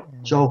do it.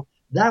 Mm-hmm. So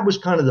that was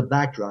kind of the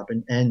backdrop.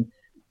 And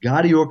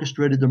Gotti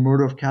orchestrated the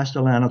murder of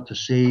Castellano to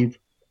save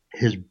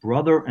his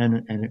brother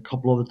and a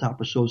couple of the top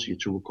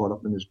associates who were caught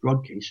up in this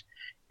drug case.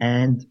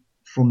 And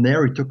from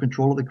there, he took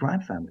control of the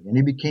crime family. And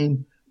he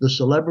became the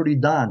celebrity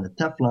Don, the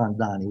Teflon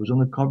Don. He was on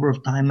the cover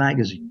of Time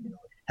magazine,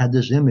 had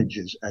this image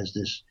as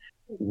this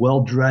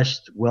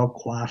well-dressed,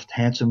 well-coiffed,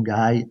 handsome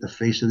guy, the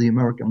face of the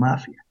American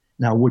Mafia.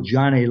 Now, what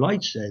John A.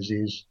 Light says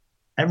is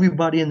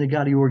everybody in the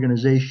Gotti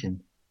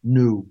organization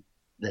knew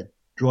that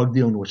drug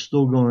dealing was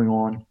still going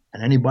on,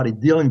 and anybody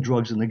dealing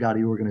drugs in the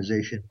Gotti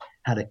organization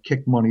had to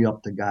kick money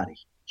up to Gotti.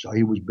 So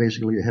he was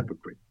basically a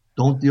hypocrite.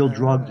 Don't deal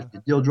drugs. If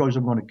you deal drugs,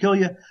 I'm going to kill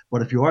you.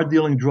 But if you are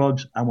dealing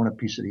drugs, I want a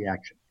piece of the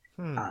action.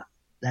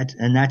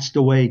 That's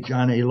the way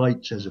John A.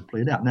 Light says it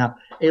played out. Now,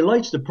 A.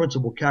 Light's the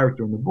principal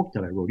character in the book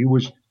that I wrote.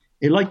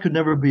 A. Light could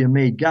never be a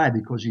made guy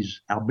because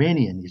he's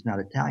Albanian. He's not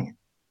Italian.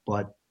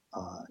 But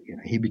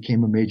he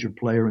became a major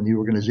player in the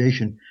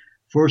organization,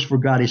 first for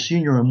Gotti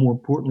Sr. and more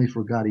importantly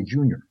for Gotti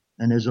Jr.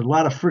 And there's a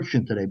lot of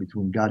friction today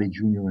between Gotti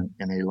Jr.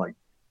 and A. Light.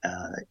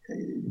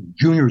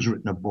 Jr.'s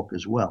written a book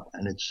as well,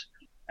 and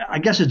I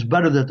guess it's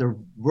better that they're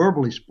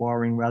verbally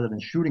sparring rather than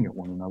shooting at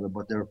one another,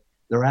 but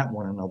they're at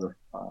one another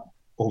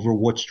over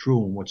what's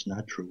true and what's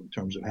not true in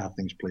terms of how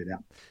things played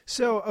out.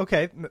 So,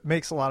 okay,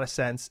 makes a lot of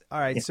sense. All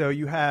right, yeah. So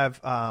you have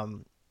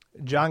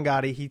John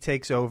Gotti, he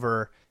takes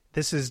over.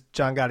 This is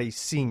John Gotti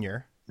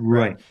Sr.,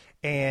 right?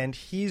 And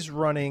he's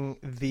running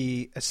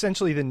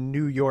essentially the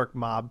New York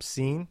mob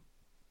scene.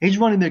 He's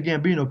running the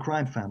Gambino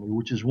crime family,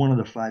 which is one of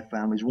the five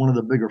families, one of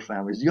the bigger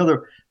families. The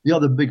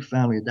other big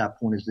family at that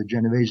point is the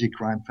Genovese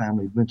crime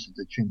family, Vincent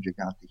the Chin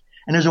Gigante.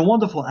 And there's a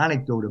wonderful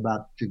anecdote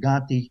about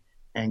Gigante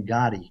and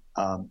Gotti.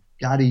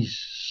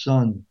 Gotti's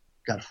son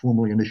got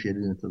formally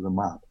initiated into the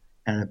mob.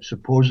 And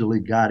supposedly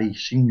Gotti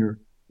Sr.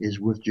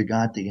 is with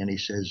Gigante, and he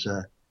says,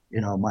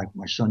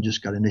 my son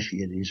just got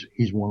initiated.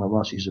 He's one of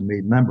us. He's a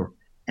made member.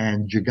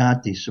 And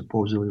Gigante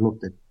supposedly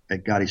looked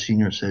at Gotti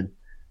Sr. and said,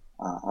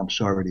 I'm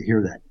sorry to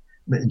hear that.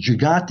 But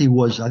Gigante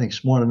was, I think,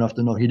 smart enough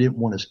to know he didn't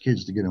want his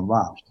kids to get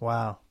involved.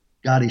 Wow.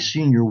 Gotti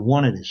Sr.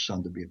 wanted his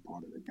son to be a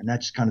part of it. And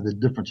that's kind of the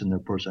difference in their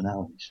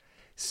personalities.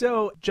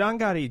 So John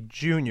Gotti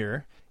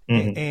Jr.,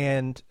 mm-hmm.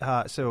 and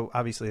so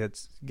obviously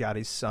that's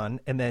Gotti's son.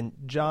 And then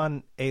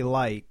John A.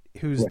 Light,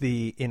 who's right.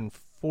 The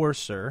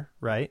enforcer,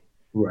 right?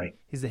 Right.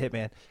 He's the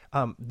hitman.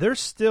 They're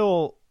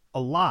still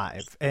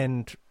alive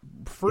and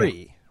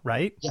free, yeah.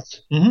 Right?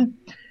 Yes.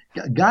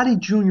 Mm-hmm. Gotti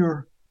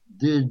Jr.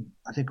 did,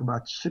 I think,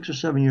 about 6 or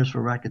 7 years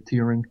for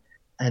racketeering,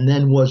 and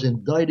then was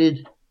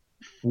indicted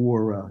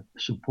for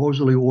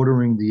supposedly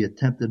ordering the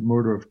attempted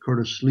murder of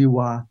Curtis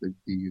Sliwa,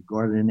 the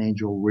Guardian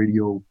Angel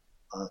radio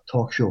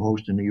talk show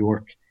host in New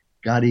York.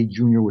 Gotti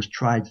Jr. was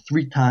tried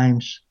 3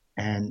 times,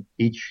 and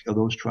each of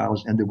those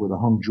trials ended with a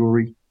hung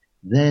jury.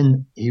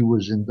 Then he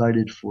was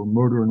indicted for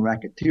murder and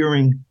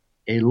racketeering.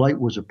 A. Light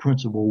was a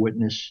principal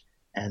witness,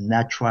 and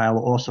that trial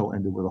also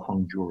ended with a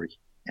hung jury.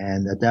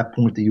 And at that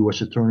point, the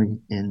U.S. attorney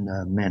in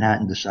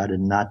Manhattan decided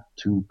not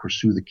to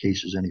pursue the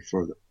cases any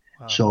further.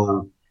 Wow.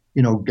 So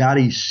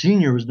Gotti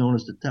Sr. is known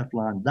as the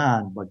Teflon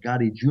Don, but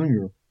Gotti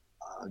Jr.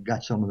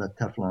 Got some of that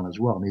Teflon as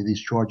well. I mean,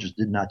 these charges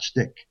did not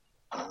stick.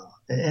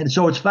 And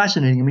so it's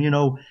fascinating. I mean,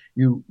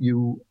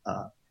 you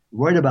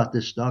write about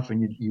this stuff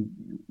and you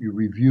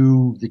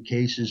review the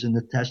cases and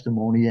the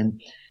testimony,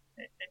 and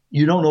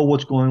you don't know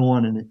what's going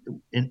on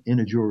in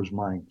a juror's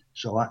mind.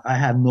 So I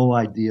have no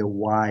idea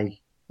why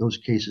those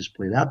cases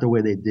played out the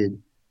way they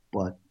did.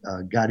 But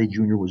Gotti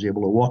Jr. was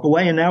able to walk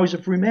away, and now he's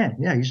a free man.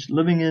 Yeah, he's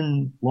living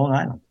in Long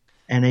Island,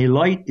 and A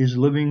Light is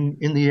living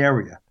in the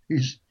area.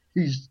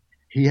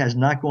 He has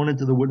not gone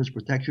into the witness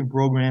protection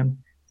program.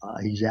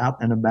 He's out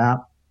and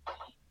about.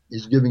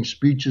 He's giving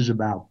speeches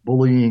about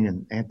bullying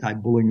and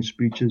anti-bullying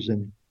speeches,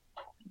 and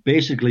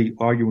basically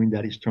arguing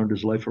that he's turned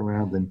his life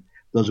around and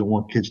doesn't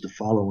want kids to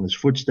follow in his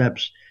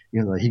footsteps.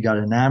 He got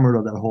enamored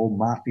of that whole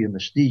Mafia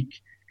mystique,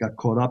 got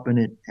caught up in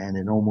it, and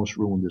it almost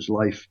ruined his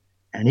life.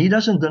 And he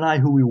doesn't deny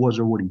who he was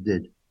or what he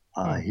did.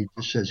 He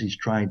just says he's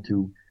trying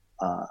to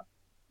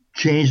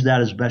change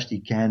that as best he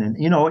can. And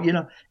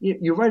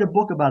you write a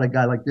book about a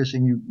guy like this,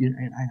 and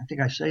and I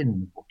think I say it in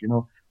the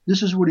book.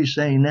 This is what he's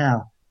saying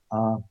now.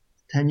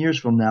 10 years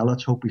from now,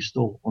 let's hope he's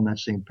still on that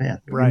same path.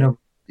 Right.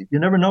 You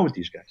never know with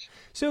these guys.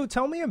 So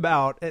tell me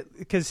about,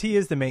 because he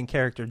is the main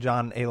character,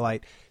 John A.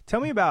 Light.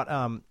 Tell me about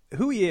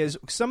who he is,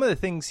 some of the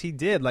things he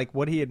did, like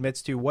what he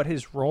admits to, what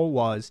his role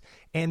was,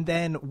 and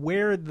then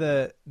where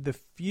the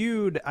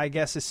feud, I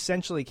guess,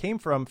 essentially came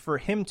from for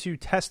him to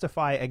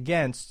testify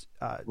against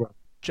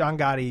John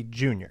Gotti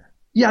Jr.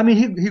 Yeah, I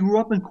mean, he grew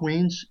up in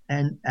Queens,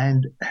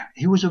 and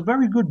he was a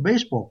very good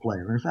baseball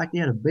player. In fact, he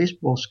had a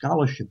baseball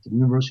scholarship to the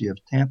University of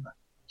Tampa.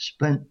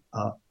 Spent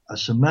a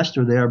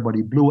semester there, but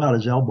he blew out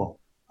his elbow.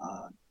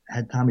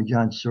 Had Tommy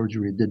John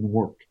surgery. It didn't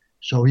work.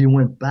 So he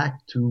went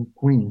back to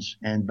Queens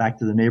and back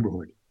to the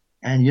neighborhood.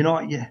 And,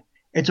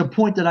 it's a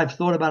point that I've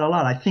thought about a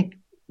lot. I think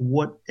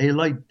what A.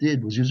 Light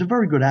did was he was a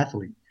very good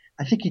athlete.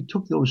 I think he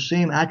took those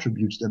same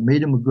attributes that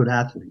made him a good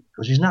athlete,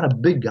 because he's not a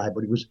big guy,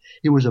 but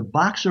he was a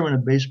boxer and a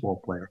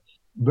baseball player.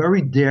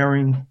 Very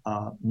daring,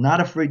 not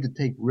afraid to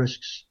take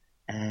risks,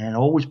 and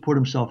always put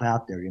himself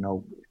out there,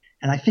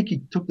 And I think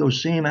he took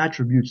those same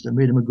attributes that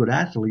made him a good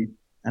athlete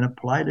and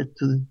applied it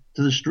to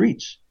the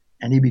streets.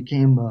 And he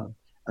became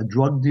a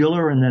drug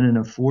dealer, and then an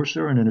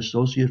enforcer and an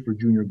associate for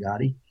Junior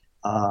Gotti.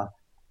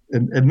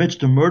 Admits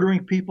to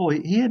murdering people.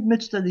 He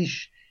admits that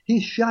he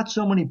shot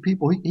so many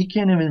people. He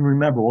can't even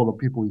remember all the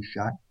people he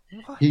shot.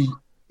 What?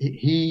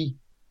 He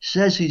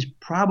says he's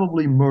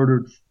probably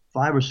murdered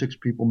 5 or 6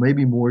 people,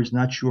 maybe more. He's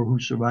not sure who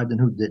survived and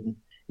who didn't.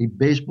 He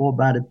baseball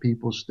batted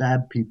people,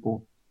 stabbed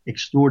people,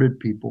 extorted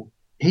people.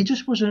 He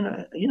just was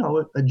a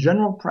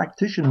general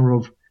practitioner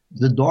of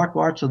the dark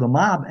arts of the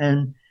mob,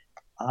 and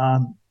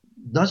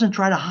doesn't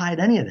try to hide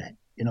any of that.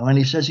 And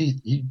he says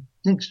he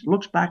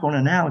looks back on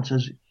it now and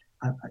says,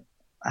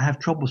 I have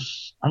trouble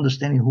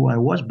understanding who I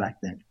was back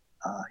then.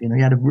 He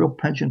had a real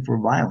penchant for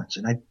violence.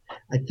 And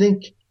I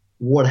think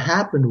what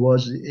happened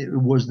was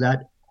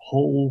that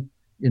whole,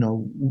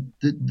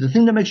 the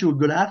thing that makes you a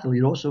good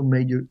athlete also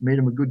made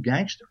him a good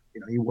gangster.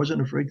 He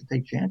wasn't afraid to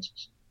take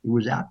chances. He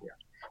was out there.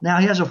 Now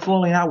he has a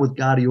falling out with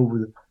Gotti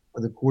over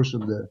the course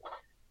of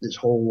this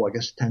whole, I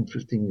guess, 10,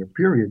 15-year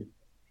period.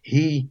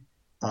 He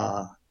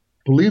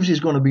believes he's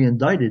going to be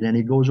indicted, and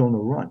he goes on the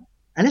run.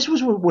 And this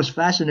was what was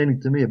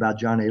fascinating to me about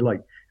John A.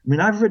 Light. I mean,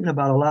 I've written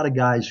about a lot of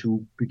guys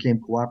who became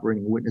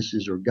cooperating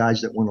witnesses or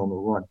guys that went on the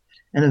run.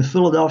 And in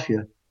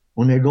Philadelphia,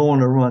 when they go on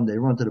the run, they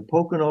run to the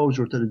Poconos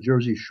or to the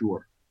Jersey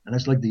Shore. And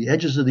that's like the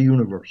edges of the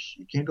universe.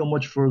 You can't go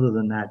much further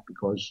than that,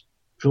 because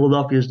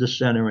Philadelphia is the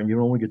center, and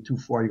you only get too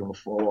far, you're going to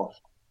fall off.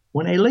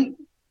 When A. Light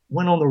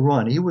went on the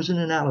run, he was in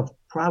and out of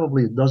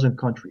probably a dozen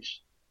countries.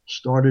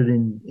 Started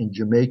in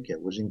Jamaica,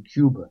 was in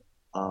Cuba,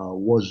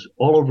 was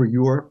all over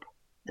Europe,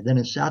 and then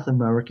in South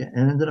America,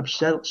 and ended up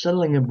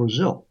settling in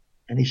Brazil.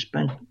 And he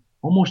spent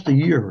almost a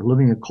year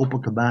living in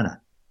Copacabana.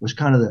 It was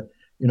kind of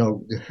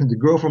the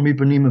girl from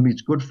Ipanema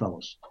meets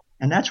Goodfellas.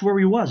 And that's where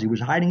he was. He was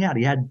hiding out.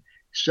 He had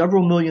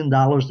several $1 million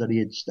that he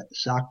had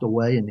socked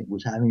away, and it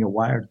was having it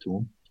wired to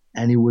him.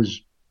 And he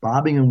was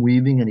bobbing and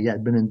weaving, and he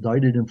had been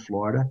indicted in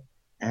Florida.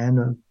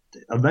 And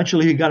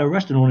eventually he got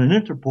arrested on an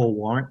Interpol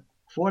warrant,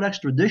 fought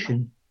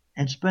extradition,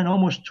 and spent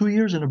almost 2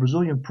 years in a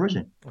Brazilian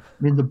prison. I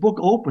mean, the book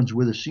opens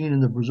with a scene in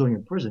the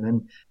Brazilian prison,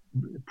 and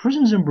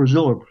prisons in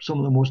Brazil are some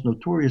of the most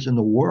notorious in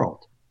the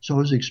world. So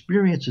his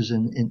experiences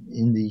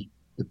in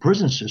the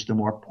prison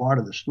system are part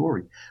of the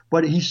story.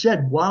 But he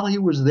said while he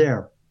was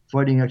there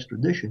fighting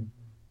extradition,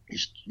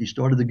 he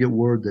started to get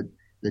word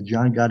that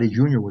John Gotti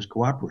Jr. was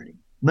cooperating.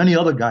 Many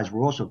other guys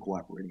were also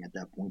cooperating at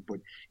that point,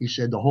 but he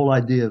said the whole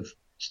idea of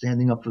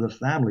standing up for the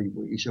family,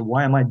 he said,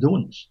 why am I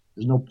doing this?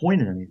 There's no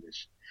point in any of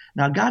this.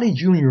 Now, Gotti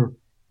Jr.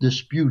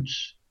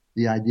 disputes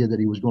the idea that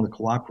he was going to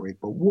cooperate,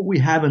 but what we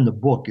have in the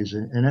book is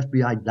an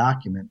FBI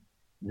document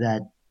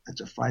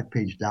that's a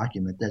 5-page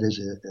document that is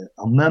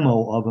a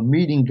memo of a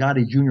meeting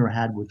Gotti Jr.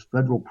 had with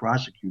federal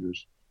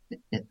prosecutors,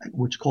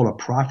 what's called a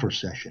proffer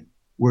session,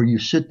 where you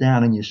sit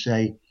down and you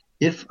say,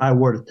 if I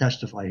were to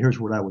testify, here's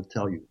what I would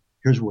tell you.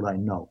 Here's what I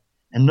know.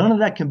 And none of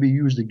that can be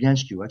used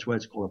against you. That's why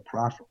it's called a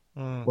proffer.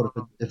 But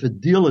if a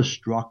deal is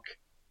struck,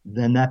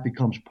 then that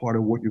becomes part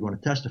of what you're going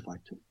to testify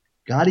to.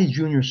 Gotti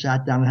Jr.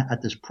 sat down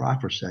at this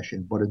proffer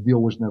session, but a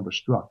deal was never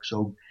struck.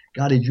 So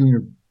Gotti Jr.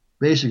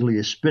 basically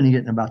is spinning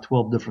it in about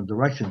 12 different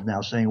directions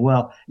now, saying,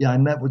 well, yeah, I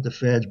met with the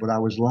feds, but I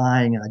was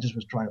lying, and I just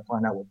was trying to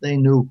find out what they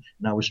knew,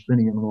 and I was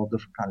spinning it in all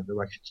different kind of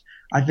directions.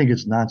 I think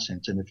it's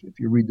nonsense, and if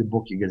you read the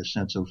book, you get a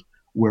sense of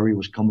where he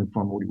was coming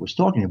from, what he was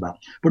talking about.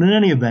 But in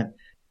any event,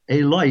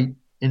 a light,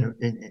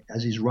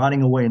 as he's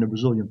rotting away in a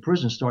Brazilian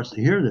prison, starts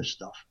to hear this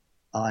stuff.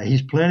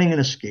 He's planning an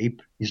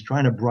escape. He's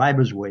trying to bribe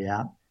his way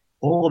out.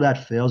 All of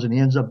that fails, and he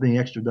ends up being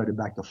extradited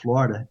back to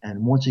Florida.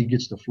 And once he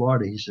gets to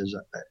Florida, he says,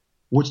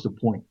 what's the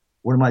point?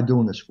 What am I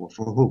doing this for?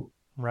 For who?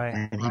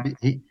 Right. And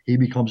he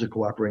becomes a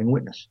cooperating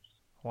witness.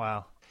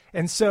 Wow.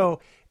 And so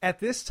at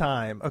this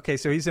time, okay,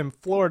 so he's in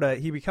Florida.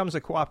 He becomes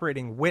a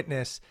cooperating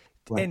witness,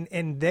 right.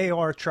 and they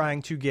are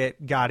trying to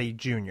get Gotti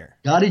Jr.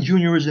 Gotti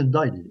Jr. is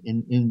indicted,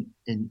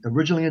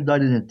 originally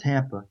indicted in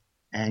Tampa,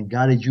 and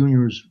Gotti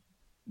Jr. is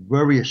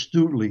very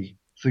astutely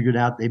figured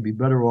out they'd be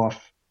better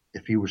off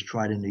if he was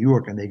tried in New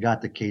York, and they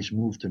got the case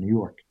moved to New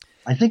York.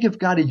 I think if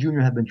Gotti Jr.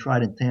 had been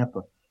tried in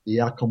Tampa,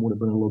 the outcome would have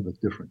been a little bit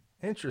different.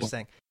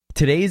 Interesting.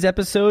 Today's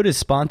episode is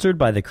sponsored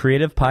by the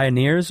creative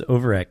pioneers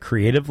over at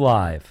Creative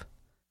Live.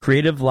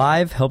 Creative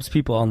Live helps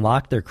people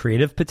unlock their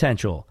creative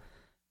potential.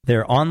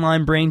 Their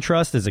online brain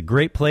trust is a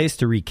great place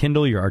to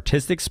rekindle your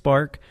artistic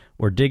spark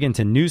or dig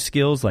into new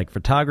skills like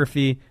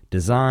photography,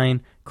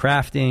 design,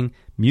 crafting,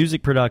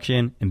 music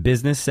production, and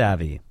business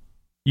savvy.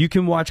 You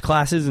can watch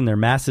classes in their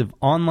massive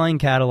online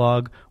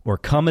catalog or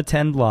come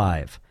attend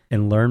live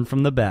and learn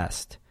from the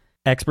best.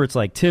 Experts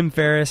like Tim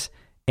Ferriss,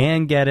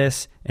 Ann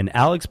Geddes, and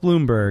Alex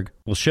Bloomberg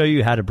will show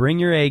you how to bring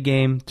your A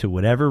game to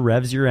whatever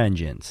revs your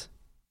engines.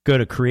 Go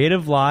to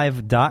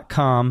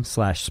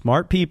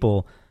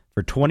creativelive.com/smartpeople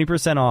for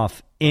 20%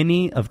 off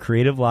any of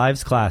Creative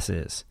Live's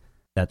classes.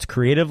 That's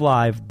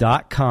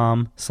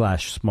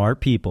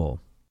creativelive.com/smartpeople.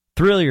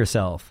 Thrill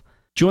yourself.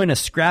 Join a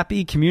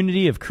scrappy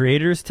community of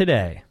creators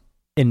today.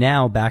 And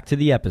now back to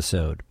the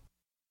episode.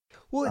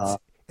 Well,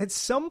 at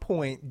some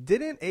point,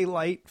 didn't A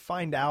Light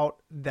find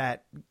out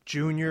that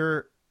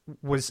Junior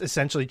was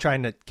essentially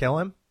trying to kill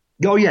him?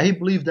 Oh, yeah, he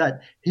believed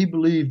that. He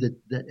believed that,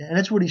 and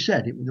that's what he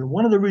said.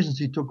 One of the reasons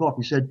he took off,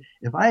 he said,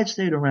 if I had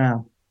stayed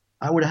around,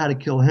 I would have had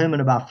to kill him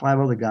and about 5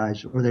 other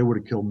guys, or they would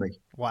have killed me.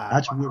 Wow.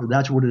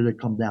 That's what it had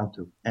come down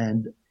to.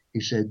 And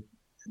he said,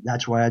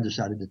 that's why I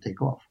decided to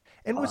take off.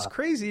 And what's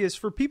crazy is,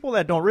 for people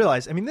that don't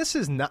realize, I mean, this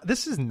is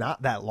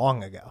not that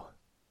long ago.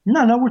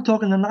 No, we're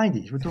talking the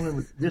 90s. We're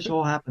talking, this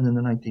all happened in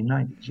the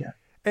 1990s, yeah.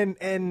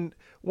 And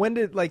when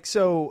did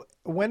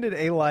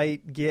A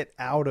Light get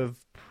out of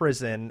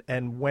prison,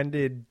 and when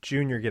did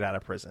Junior get out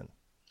of prison?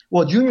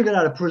 Well, Junior got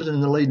out of prison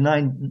in the late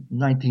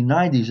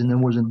 1990s and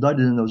then was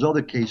indicted in those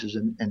other cases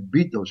and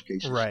beat those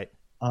cases. Right.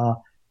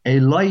 A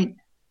Light,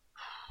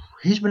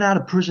 he's been out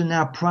of prison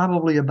now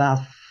probably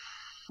about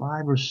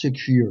 5 or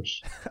 6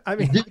 years. I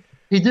mean,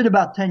 he did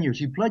about 10 years.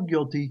 He pled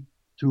guilty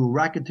to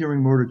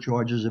racketeering murder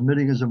charges,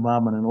 admitting his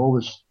involvement in all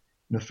this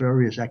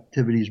nefarious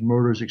activities,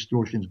 murders,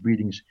 extortions,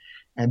 beatings.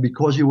 And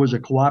because he was a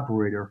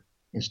cooperator,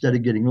 instead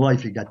of getting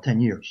life, he got 10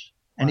 years.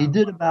 And he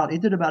did about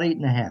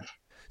 8.5.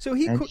 So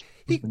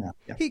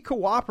he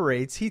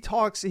cooperates. He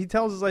talks. He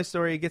tells his life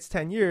story. He gets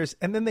 10 years,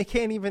 and then they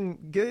don't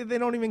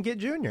even get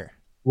Junior.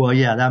 Well,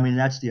 yeah. I mean,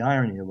 that's the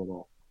irony of it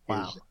all.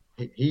 Wow.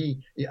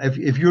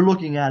 If you're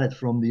looking at it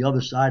from the other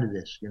side of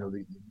this,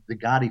 the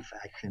Gotti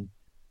faction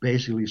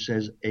basically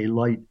says A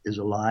Light is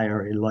a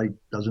liar. A Light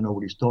doesn't know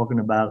what he's talking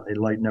about. A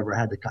Light never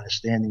had the kind of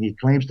standing he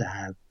claims to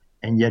have,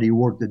 and yet he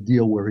worked a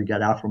deal where he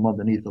got out from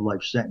underneath a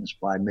life sentence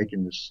by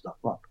making this stuff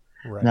up.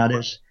 Right. Now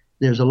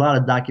there's a lot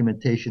of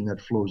documentation that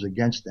flows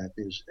against that.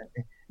 There's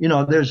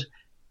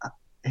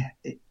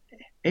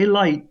A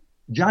Light.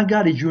 John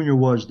Gotti Jr.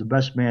 was the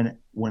best man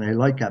when A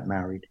Light got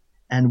married,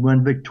 and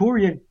when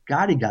Victoria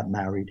Gotti got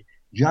married,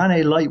 John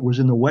A. Light was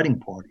in the wedding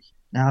party.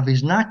 Now, if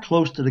he's not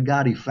close to the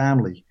Gotti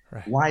family,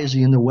 right, why is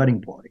he in the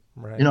wedding party?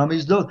 Right.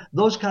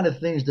 Those kind of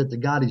things that the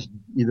Gottis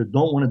either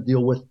don't want to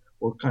deal with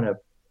or kind of,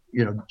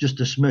 just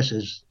dismiss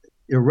as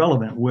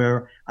irrelevant,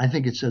 where I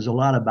think it says a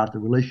lot about the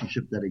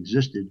relationship that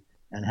existed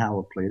and how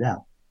it played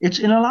out. It's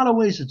in a lot of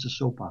ways, it's a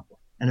soap opera.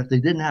 And if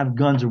they didn't have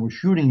guns and were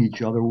shooting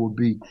each other, it would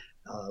be,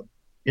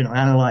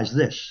 analyze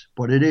this.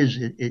 But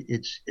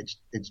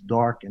it's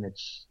dark and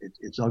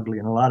it's ugly,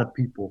 and a lot of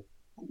people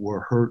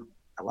were hurt.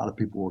 A lot of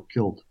people were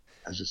killed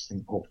as this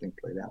whole thing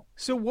played out.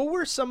 So what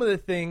were some of the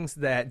things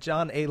that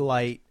John A.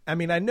 Light, I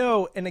mean, I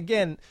know, and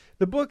again,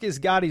 the book is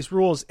Gotti's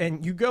Rules,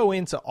 and you go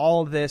into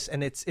all of this,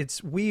 and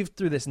it's weaved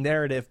through this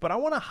narrative, but I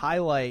want to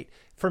highlight,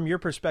 from your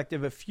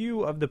perspective, a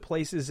few of the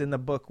places in the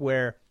book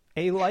where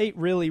A. Light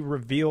really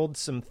revealed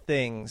some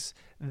things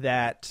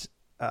that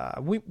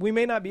we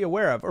may not be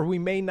aware of, or we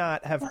may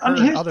not have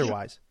heard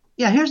otherwise.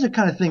 Yeah, here's the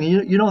kind of thing,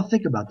 you don't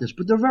think about this,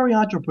 but they're very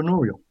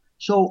entrepreneurial.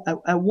 So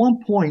at one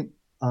point,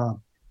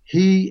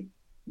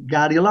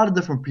 Gotti, a lot of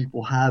different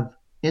people have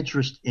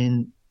interest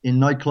in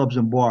nightclubs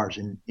and bars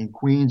in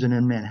Queens and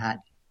in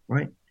Manhattan,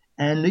 right?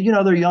 And,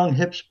 they're young,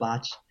 hip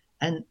spots,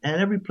 and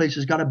every place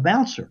has got a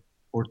bouncer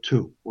or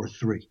two or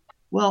three.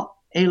 Well,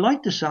 A.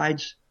 Light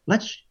decides,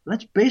 let's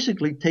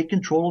basically take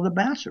control of the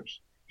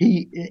bouncers.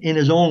 He, in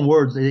his own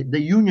words, they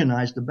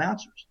unionized the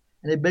bouncers.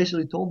 And they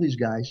basically told these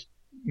guys,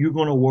 you're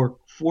going to work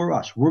for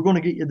us. We're going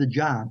to get you the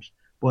jobs.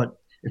 But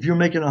if you're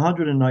making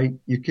 100 a night,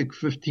 you kick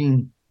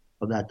 15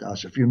 of that to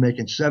us. If you're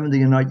making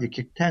 70 a night, you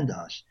kick 10 to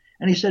us.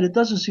 And he said, it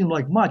doesn't seem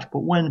like much, but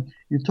when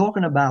you're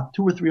talking about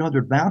 200 or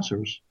 300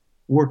 bouncers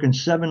working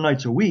 7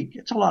 nights a week,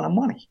 it's a lot of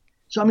money.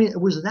 So, I mean, it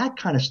was that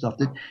kind of stuff.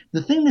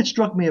 The thing that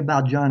struck me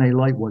about John A.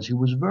 Light was he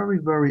was very,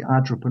 very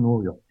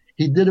entrepreneurial.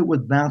 He did it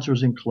with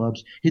bouncers in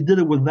clubs. He did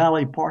it with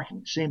valet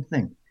parking. Same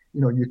thing.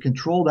 You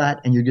control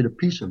that and you get a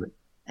piece of it.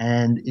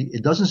 And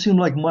it doesn't seem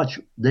like much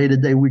day to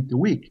day, week to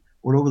week,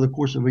 but over the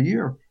course of a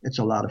year, it's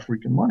a lot of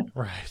freaking money.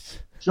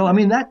 Right. So, I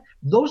mean,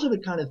 those are the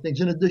kind of things,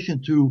 in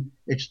addition to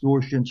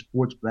extortion,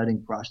 sports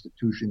betting,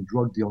 prostitution,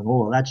 drug dealing,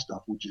 all of that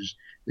stuff, which is,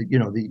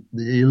 the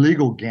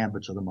illegal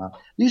gambits of the mob.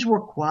 These were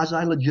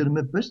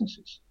quasi-legitimate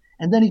businesses.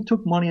 And then he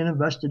took money and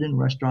invested in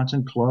restaurants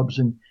and clubs,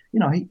 and,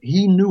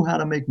 he knew how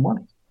to make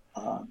money.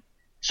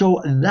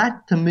 So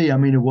that, to me, I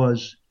mean, it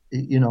was,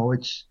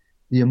 it's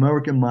the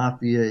American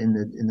Mafia in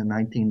the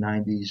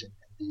 1990s, and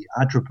the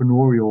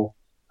entrepreneurial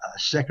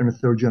second or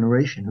third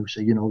generation who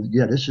say,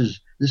 yeah, this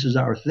is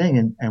our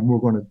thing, and we're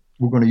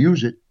going to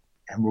use it,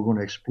 and we're going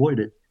to exploit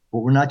it, but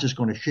we're not just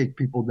going to shake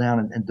people down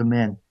and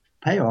demand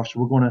payoffs.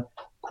 We're going to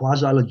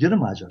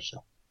quasi-legitimize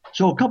ourselves.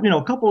 So a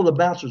couple of the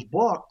bouncers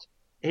balked.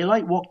 A.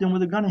 Light walked in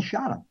with a gun and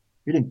shot him.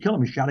 He didn't kill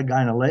him. He shot a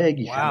guy in the leg.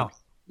 He shot him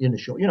in the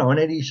shoulder. And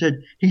then he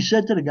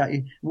said to the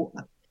guy,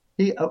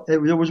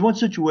 there was one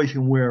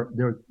situation where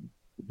the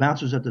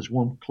bouncers at this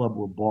one club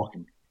were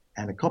balking.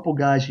 And a couple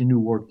guys he knew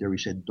worked there. He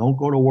said, don't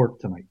go to work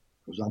tonight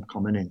because I'm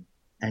coming in.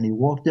 And he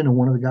walked in and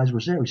one of the guys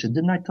was there. He said,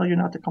 didn't I tell you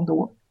not to come to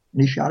work?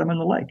 And he shot him in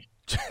the leg.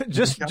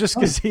 just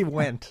because he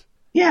went.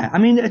 Yeah. I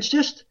mean, it's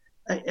just,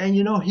 and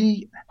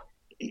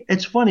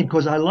it's funny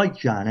because I like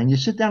John, and you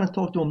sit down and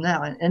talk to him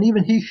now, and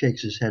even he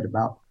shakes his head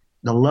about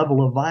the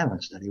level of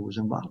violence that he was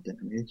involved in.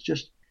 I mean, it's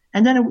just,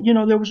 and then,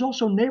 there was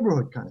also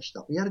neighborhood kind of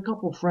stuff. He had a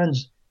couple of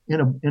friends in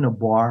a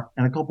bar,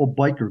 and a couple of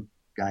biker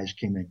guys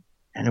came in,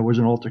 and there was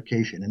an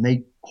altercation, and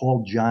they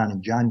called John,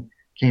 and John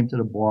came to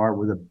the bar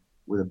with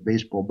a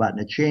baseball bat and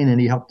a chain,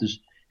 and he helped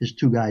his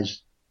two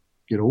guys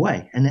get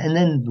away. And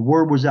then the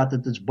word was out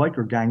that this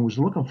biker gang was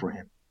looking for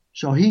him.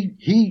 So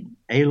he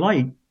A.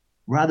 Light,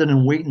 rather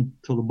than waiting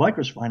till the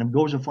bikers find him,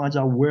 goes and finds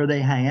out where they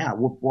hang out,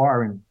 what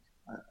bar in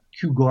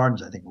Kew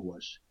Gardens, I think it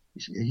was.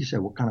 He said,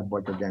 what kind of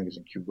biker gang is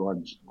in Kew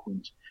Gardens in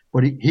Queens?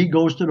 But he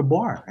goes to the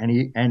bar and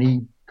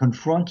he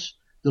confronts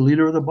the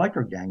leader of the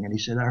biker gang, and he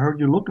said, I heard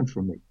you're looking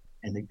for me.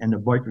 And the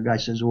biker guy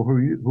says, well, who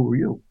are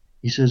you?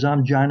 He says,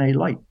 I'm John A.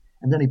 Light.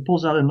 And then he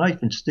pulls out a knife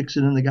and sticks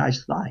it in the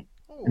guy's thigh.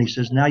 And he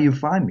says, now you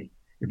find me.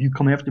 If you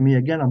come after me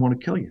again, I'm going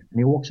to kill you. And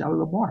he walks out of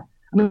the bar.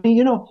 I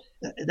mean,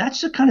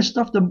 that's the kind of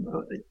stuff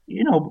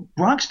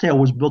Bronx Tale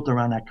was built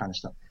around that kind of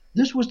stuff.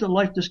 This was the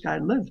life this guy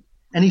lived.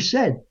 And he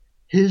said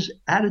his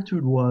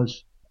attitude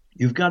was,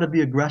 you've got to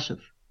be aggressive.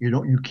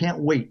 You can't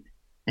wait.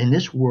 In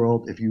this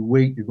world, if you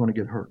wait, you're going to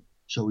get hurt.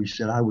 So he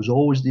said, I was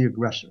always the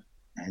aggressor.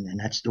 And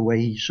that's the way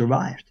he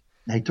survived.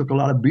 Now, he took a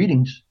lot of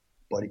beatings,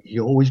 but he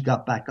always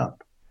got back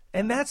up.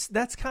 And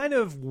that's kind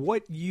of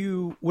what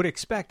you would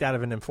expect out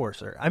of an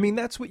enforcer. I mean,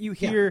 that's what you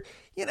hear.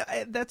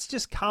 Yeah. That's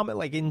just common,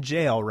 like in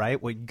jail,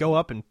 right? We go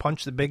up and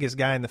punch the biggest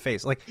guy in the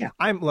face. Like, yeah.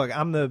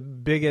 I'm the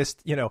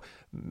biggest,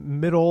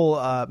 middle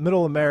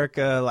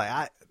America.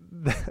 Like,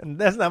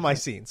 that's not my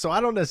scene. So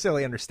I don't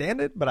necessarily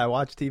understand it, but I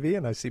watch TV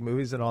and I see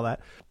movies and all that.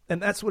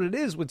 And that's what it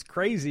is. What's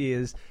crazy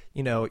is,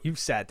 you've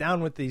sat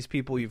down with these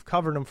people, you've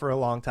covered them for a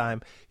long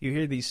time. You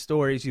hear these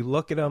stories, you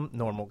look at them,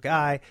 normal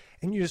guy,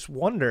 and you just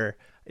wonder,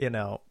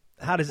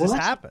 how does this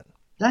happen?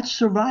 That's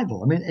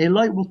survival. I mean, A.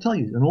 Light will tell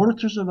you, in order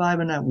to survive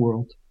in that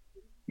world,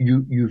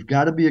 you've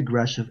got to be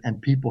aggressive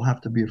and people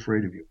have to be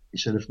afraid of you. He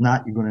said, if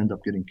not, you're going to end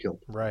up getting killed.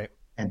 Right.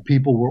 And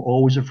people were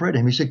always afraid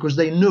of him. He said, because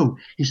they knew.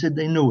 He said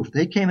they knew if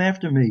they came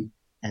after me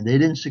and they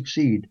didn't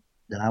succeed,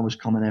 then I was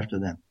coming after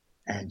them.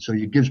 And so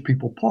it gives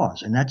people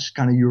pause. And that's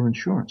kind of your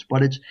insurance.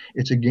 But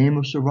it's a game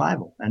of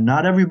survival. And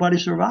not everybody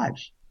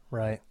survives.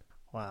 Right.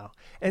 Wow.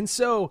 And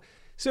so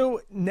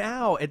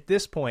now at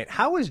this point,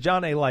 how is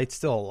John A. Light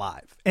still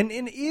alive? And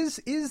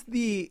is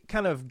the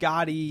kind of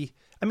Gotti,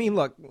 I mean,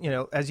 look,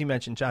 as you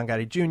mentioned, John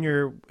Gotti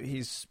Jr.,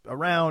 he's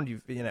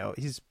around,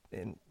 he's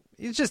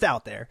just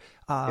out there.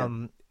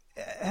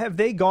 Have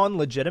they gone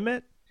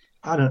legitimate?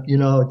 I don't,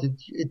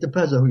 it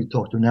depends on who you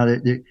talk to. Now,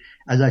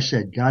 as I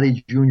said,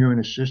 Gotti Jr. and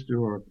his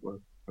sister are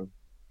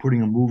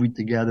putting a movie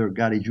together.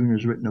 Gotti Jr.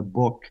 has written a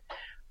book.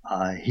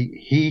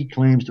 He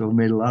claims to have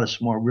made a lot of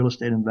smart real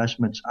estate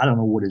investments. I don't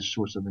know what his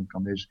source of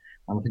income is.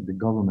 I don't think the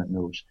government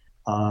knows.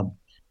 How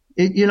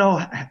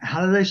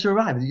do they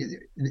survive?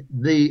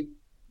 The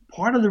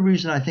part of the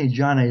reason I think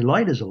John A.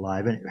 Light is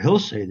alive, and he'll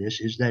say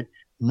this, is that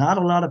not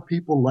a lot of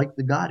people like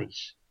the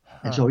Gottis.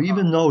 And so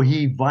even though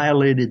he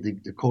violated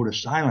the code of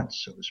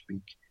silence, so to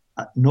speak,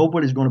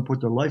 nobody's going to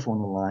put their life on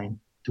the line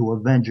to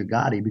avenge a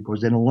Gotti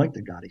because they don't like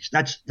the Gottis.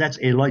 That's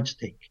a light's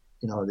take.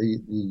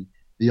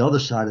 The other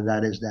side of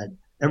that is that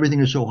everything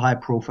is so high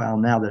profile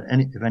now that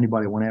if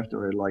anybody went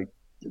after a light,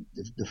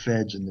 the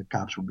feds and the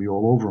cops would be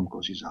all over him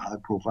because he's a high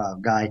profile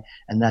guy,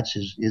 and that's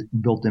his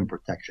built-in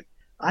protection.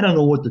 I don't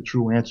know what the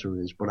true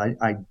answer is, but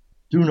I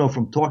do know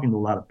from talking to a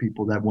lot of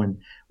people that when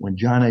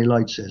John A.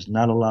 Light says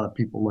not a lot of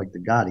people like the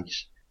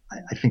Gottis,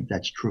 I think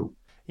that's true.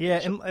 Yeah,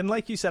 and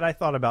like you said, I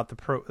thought about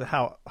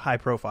how high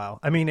profile.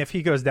 I mean, if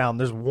he goes down,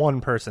 there's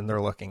one person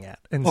they're looking at.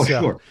 And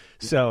sure.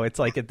 So it's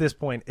like, at this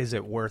point, is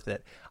it worth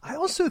it? I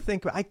also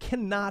think, I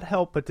cannot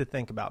help but to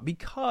think about,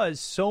 because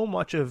so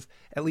much of,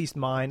 at least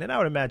mine, and I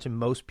would imagine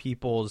most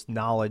people's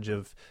knowledge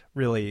of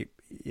really,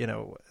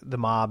 the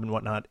mob and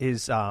whatnot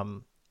is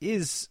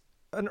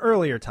an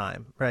earlier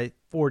time, right?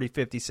 40,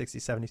 50, 60,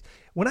 70s.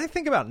 When I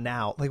think about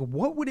now, like,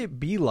 what would it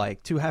be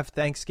like to have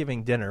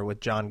Thanksgiving dinner with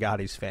John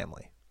Gotti's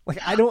family? Like,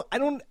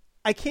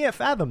 I can't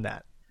fathom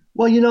that.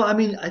 Well,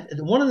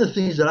 one of the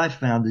things that I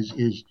found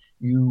is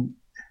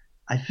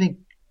I think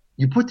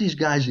you put these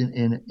guys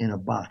in a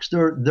box.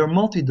 They're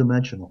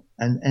multidimensional,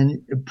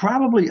 and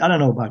probably, I don't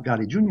know about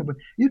Gotti Jr., but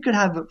you could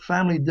have a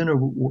family dinner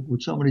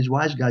with some of these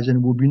wise guys, and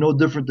it would be no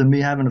different than me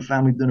having a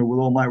family dinner with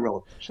all my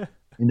relatives.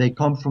 And they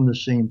come from the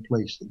same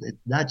place.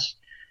 That's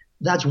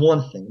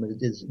one thing. But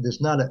there's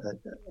not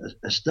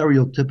a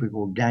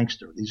stereotypical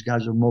gangster. These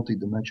guys are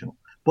multidimensional.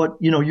 But,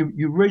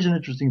 you raise an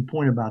interesting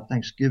point about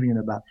Thanksgiving, and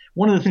about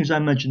one of the things I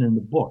mentioned in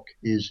the book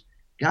is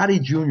Gotti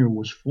Jr.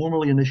 was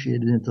formally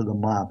initiated into the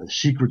mob, a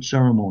secret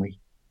ceremony,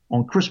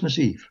 on Christmas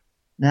Eve.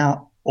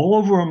 Now, all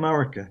over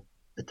America,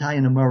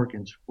 Italian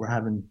Americans were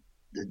having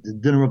the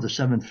dinner of the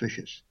seven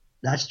fishes.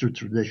 That's their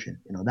tradition.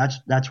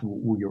 That's what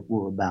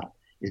we're about.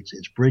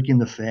 It's breaking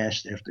the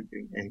fast after,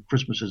 and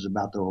Christmas is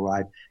about to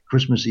arrive.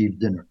 Christmas Eve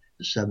dinner,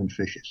 the seven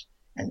fishes.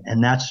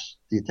 And that's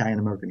the Italian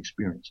American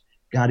experience.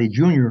 Gotti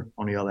Jr.,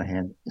 on the other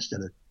hand,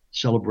 instead of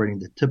celebrating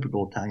the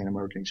typical Italian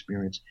American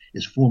experience,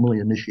 is formally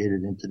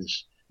initiated into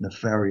this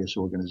nefarious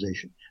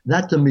organization.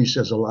 That to me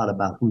says a lot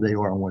about who they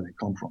are and where they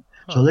come from.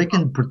 So they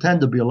can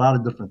pretend to be a lot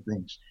of different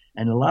things.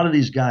 And a lot of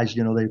these guys,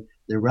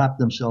 they wrap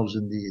themselves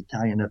in the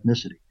Italian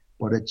ethnicity,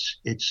 but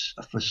it's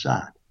a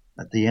facade.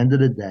 At the end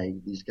of the day,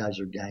 these guys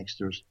are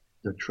gangsters,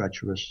 they're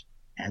treacherous,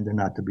 and they're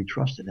not to be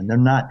trusted. And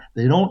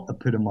they don't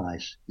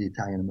epitomize the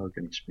Italian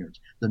American experience.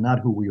 They're not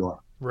who we are.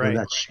 Right. They're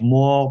that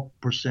small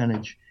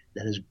percentage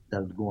that has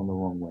gone the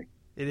wrong way.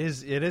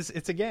 It's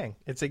a gang.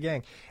 It's a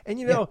gang.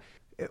 And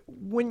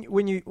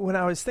when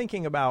I was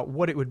thinking about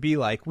what it would be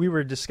like, we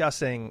were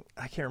discussing,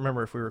 I can't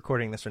remember if we were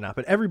recording this or not,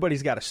 but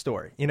everybody's got a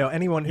story.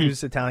 Anyone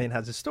who's Italian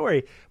has a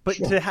story, but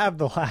to have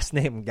the last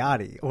name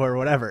Gotti or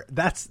whatever,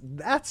 that's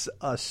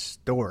a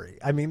story.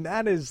 I mean,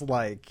 that is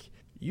like,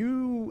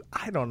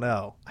 I don't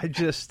know. I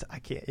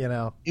can't,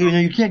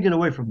 You can't get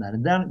away from that.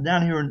 And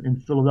down here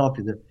in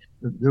Philadelphia,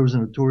 there was a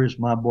notorious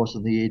mob boss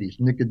in the 80s,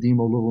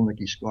 Nicodemo Little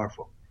Nicky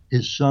Scarfo.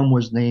 His son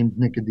was named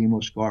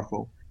Nicodemo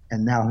Scarfo,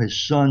 and now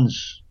his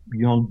son's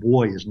young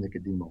boy is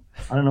Nicodemo.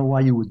 I don't know why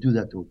you would do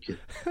that to a kid.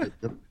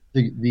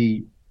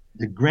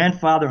 The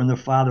grandfather and the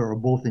father are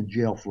both in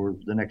jail for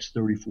the next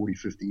 30, 40,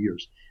 50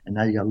 years. And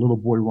now you got a little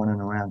boy running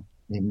around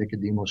named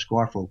Nicodemo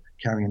Scarfo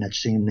carrying that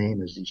same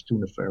name as these two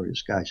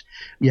nefarious guys.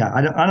 Yeah,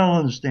 I don't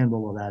understand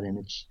all of that. And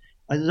it's,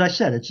 as I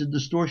said, it's a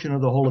distortion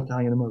of the whole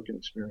Italian American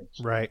experience.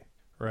 Right,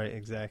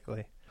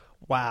 exactly.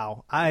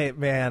 Wow. I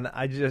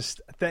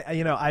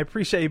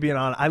appreciate you being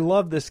on. I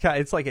love this guy.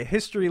 It's like a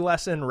history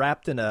lesson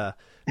wrapped in a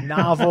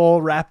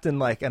novel, wrapped in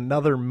like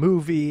another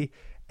movie.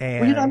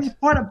 And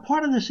part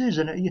of this is,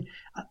 and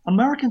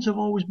Americans have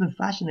always been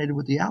fascinated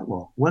with the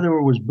outlaw, whether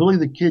it was Billy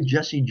the Kid,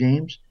 Jesse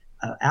James,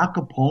 Al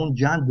Capone,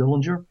 John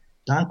Dillinger,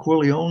 Don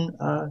Corleone,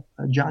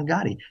 John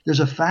Gotti. There's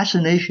a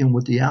fascination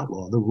with the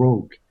outlaw, the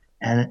rogue,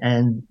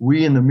 and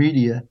we in the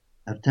media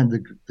have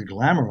tended to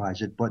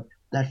glamorize it, but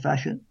that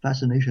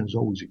fascination has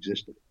always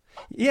existed.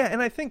 Yeah,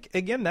 and I think,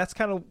 again, that's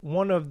kind of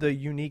one of the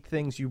unique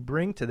things you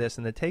bring to this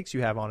and the takes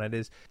you have on it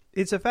is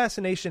it's a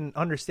fascination,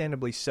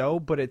 understandably so,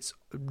 but it's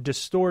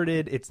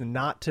distorted. It's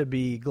not to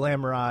be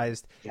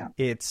glamorized. Yeah,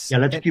 let's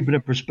keep it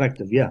in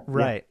perspective. Yeah.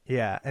 Right,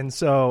 yeah. And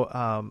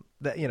so,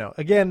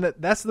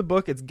 that's the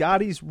book. It's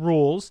Gotti's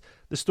Rules,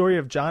 the story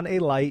of John A.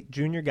 Light,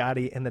 Junior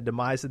Gotti, and the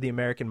demise of the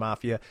American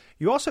Mafia.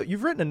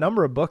 You've written a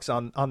number of books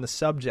on the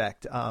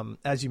subject,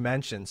 as you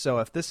mentioned. So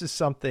if this is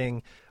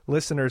something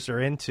listeners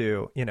are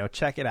into,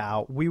 check it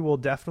out. We will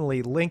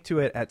definitely link to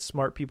it at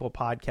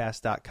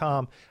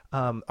smartpeoplepodcast.com.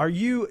 Are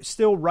you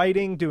still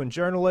writing, doing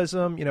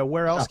journalism?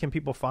 Where else can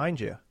people find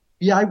you?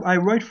 Yeah, I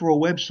write for a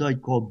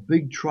website called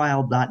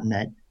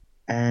bigtrial.net.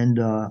 And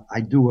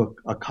I do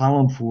a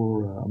column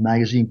for a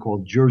magazine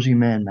called Jersey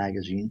Man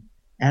Magazine.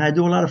 And I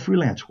do a lot of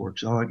freelance work.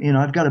 So,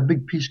 I've got a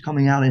big piece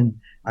coming out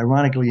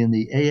ironically, in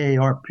the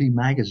AARP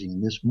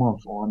magazine this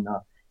month on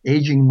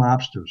aging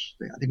mobsters.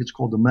 I think it's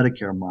called the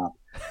Medicare mob.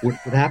 What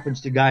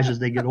happens to guys as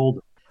they get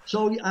older.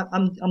 So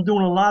I'm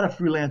doing a lot of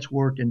freelance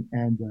work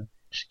and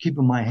just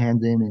keeping my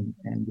hand in.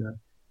 And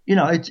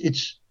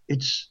it's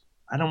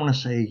I don't want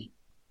to say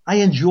I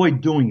enjoy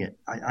doing it.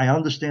 I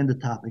understand the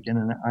topic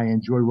and I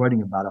enjoy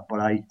writing about it, but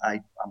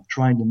I'm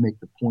trying to make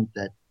the point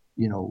that,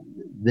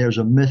 there's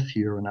a myth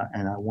here and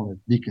I want to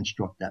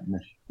deconstruct that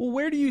myth. Well,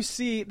 where do you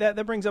see that?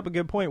 That brings up a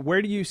good point.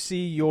 Where do you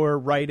see your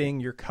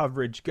writing, your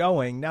coverage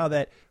going now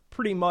that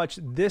pretty much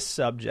this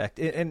subject,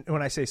 and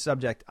when I say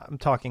subject, I'm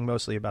talking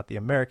mostly about the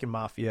American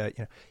Mafia,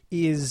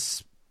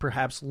 is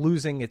perhaps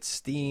losing its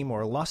steam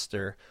or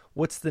luster?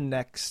 What's the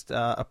next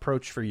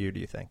approach for you, do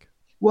you think?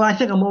 Well, I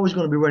think I'm always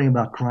going to be writing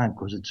about crime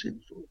because it's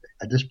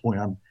at this point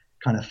I'm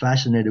kind of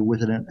fascinated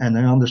with it and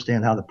I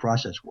understand how the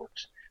process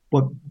works.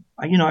 But,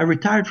 I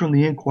retired from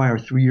the Inquirer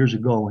 3 years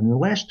ago, and in the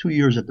last 2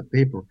 years at the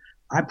paper,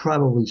 I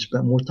probably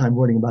spent more time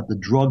writing about the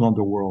drug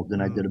underworld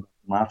than I did about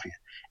the Mafia.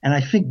 And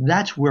I think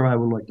that's where I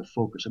would like to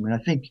focus. I mean, I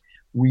think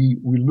we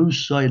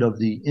lose sight of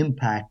the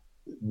impact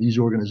these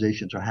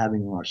organizations are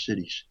having on our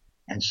cities,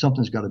 and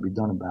something's got to be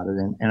done about it.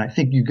 And I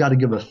think you've got to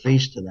give a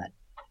face to that.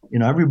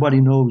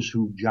 Everybody knows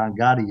who John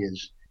Gotti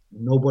is.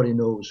 Nobody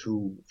knows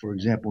who, for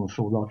example, in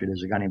Philadelphia,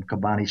 there's a guy named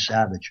Kabani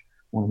Savage,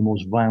 one of the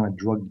most violent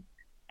drug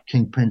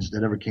kingpins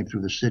that ever came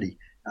through the city.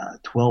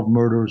 12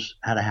 murders,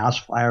 had a house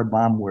fire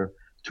bomb where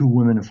 2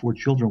 women and 4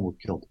 children were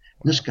killed.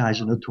 This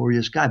guy's a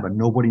notorious guy, but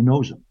nobody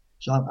knows him.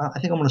 So I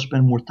think I'm going to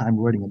spend more time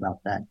writing about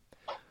that.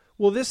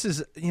 Well, this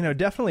is,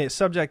 definitely a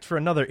subject for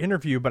another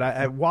interview,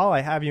 but while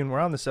I have you and we're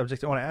on the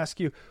subject, I want to ask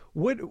you,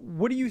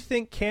 what do you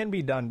think can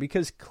be done?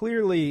 Because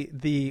clearly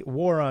the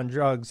war on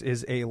drugs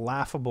is a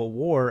laughable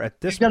war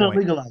at this point. You've got to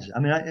legalize it. I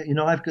mean,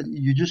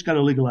 you just got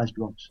to legalize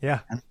drugs.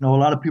 Yeah. And I know a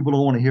lot of people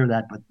don't want to hear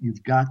that, but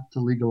you've got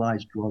to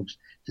legalize drugs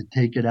to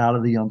take it out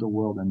of the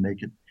underworld and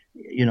make it,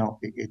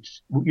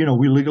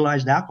 we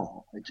legalized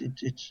alcohol.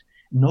 It's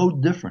no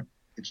different.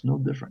 It's no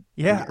different.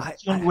 Yeah.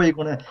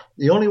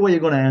 The only way you're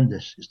going to end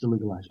this is to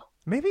legalize it.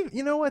 Maybe,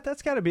 you know what,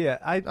 that's got to be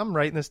I'm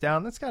writing this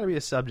down, that's got to be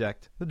a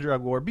subject, the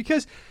drug war,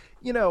 because,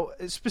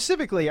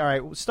 specifically, all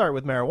right, we'll start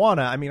with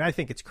marijuana. I mean, I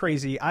think it's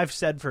crazy. I've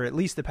said for at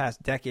least the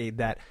past decade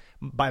that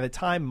by the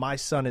time my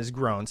son is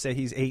grown, say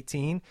he's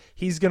 18,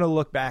 he's going to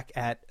look back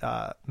at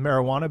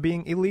marijuana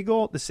being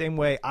illegal the same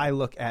way I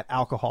look at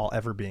alcohol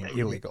ever being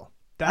illegal.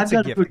 That's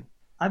a given.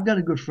 I've got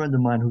a good friend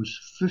of mine whose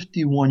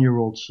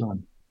 51-year-old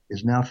son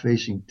is now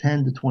facing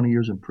 10 to 20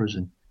 years in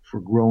prison for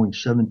growing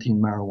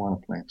 17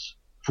 marijuana plants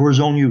for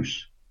his own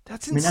use.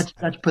 That's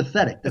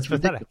pathetic. That's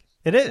pathetic.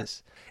 It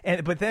is.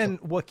 But then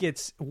what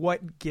gets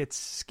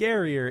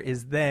scarier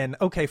is then,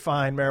 okay,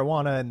 fine,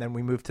 marijuana, and then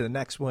we move to the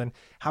next one.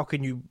 How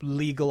can you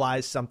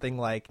legalize something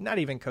like not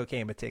even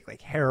cocaine, but take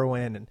like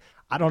heroin? And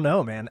I don't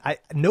know, man.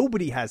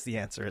 Nobody has the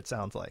answer. It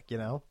sounds like,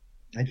 I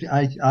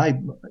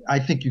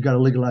think you got to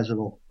legalize it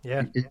all.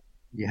 Yeah,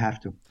 you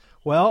have to.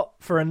 Well,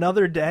 for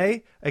another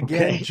day,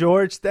 again, okay.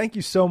 George, thank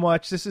you so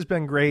much. This has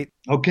been great.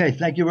 Okay,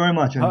 thank you very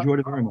much. I enjoyed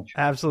it very much.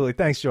 Absolutely.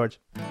 Thanks,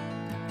 George.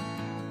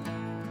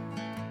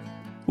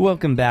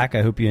 Welcome back.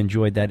 I hope you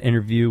enjoyed that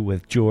interview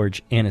with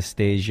George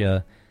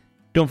Anastasia.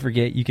 Don't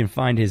forget, you can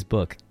find his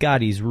book,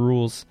 Gotti's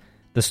Rules,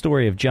 the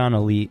story of John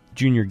Elite,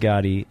 Junior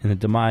Gotti, and the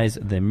demise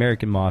of the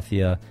American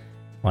Mafia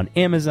on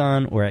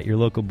Amazon or at your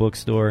local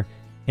bookstore.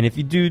 And if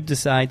you do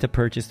decide to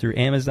purchase through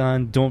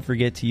Amazon, don't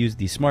forget to use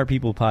the Smart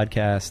People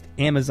Podcast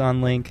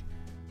Amazon link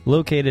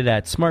located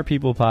at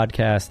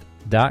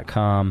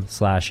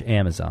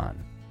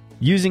smartpeoplepodcast.com/Amazon.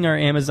 Using our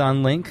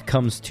Amazon link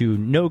comes to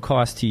no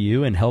cost to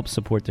you and helps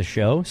support the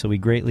show, so we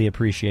greatly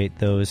appreciate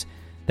those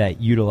that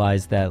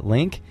utilize that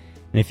link.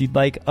 And if you'd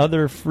like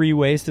other free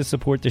ways to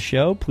support the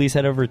show, please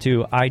head over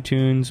to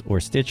iTunes or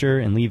Stitcher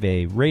and leave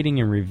a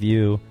rating and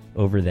review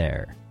over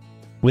there.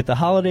 With the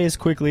holidays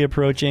quickly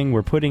approaching,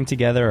 we're putting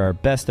together our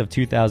best of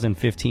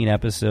 2015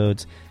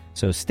 episodes,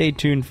 so stay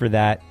tuned for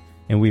that,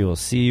 and we will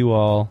see you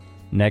all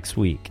next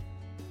week.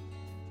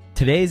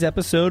 Today's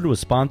episode was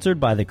sponsored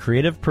by the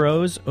Creative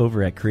Pros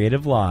over at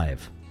Creative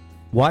Live.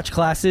 Watch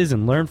classes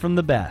and learn from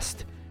the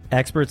best.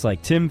 Experts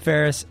like Tim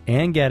Ferriss,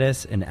 Ann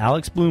Geddes, and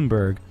Alex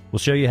Bloomberg will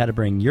show you how to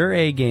bring your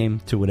A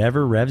game to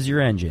whatever revs your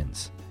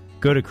engines.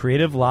 Go to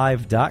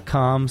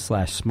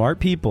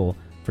creativelive.com/smartpeople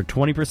for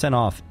 20%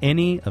 off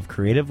any of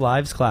Creative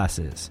Live's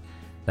classes.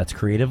 That's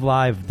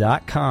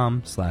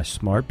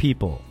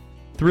creativelive.com/smartpeople.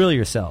 Thrill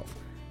yourself.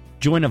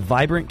 Join a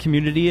vibrant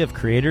community of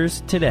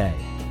creators today.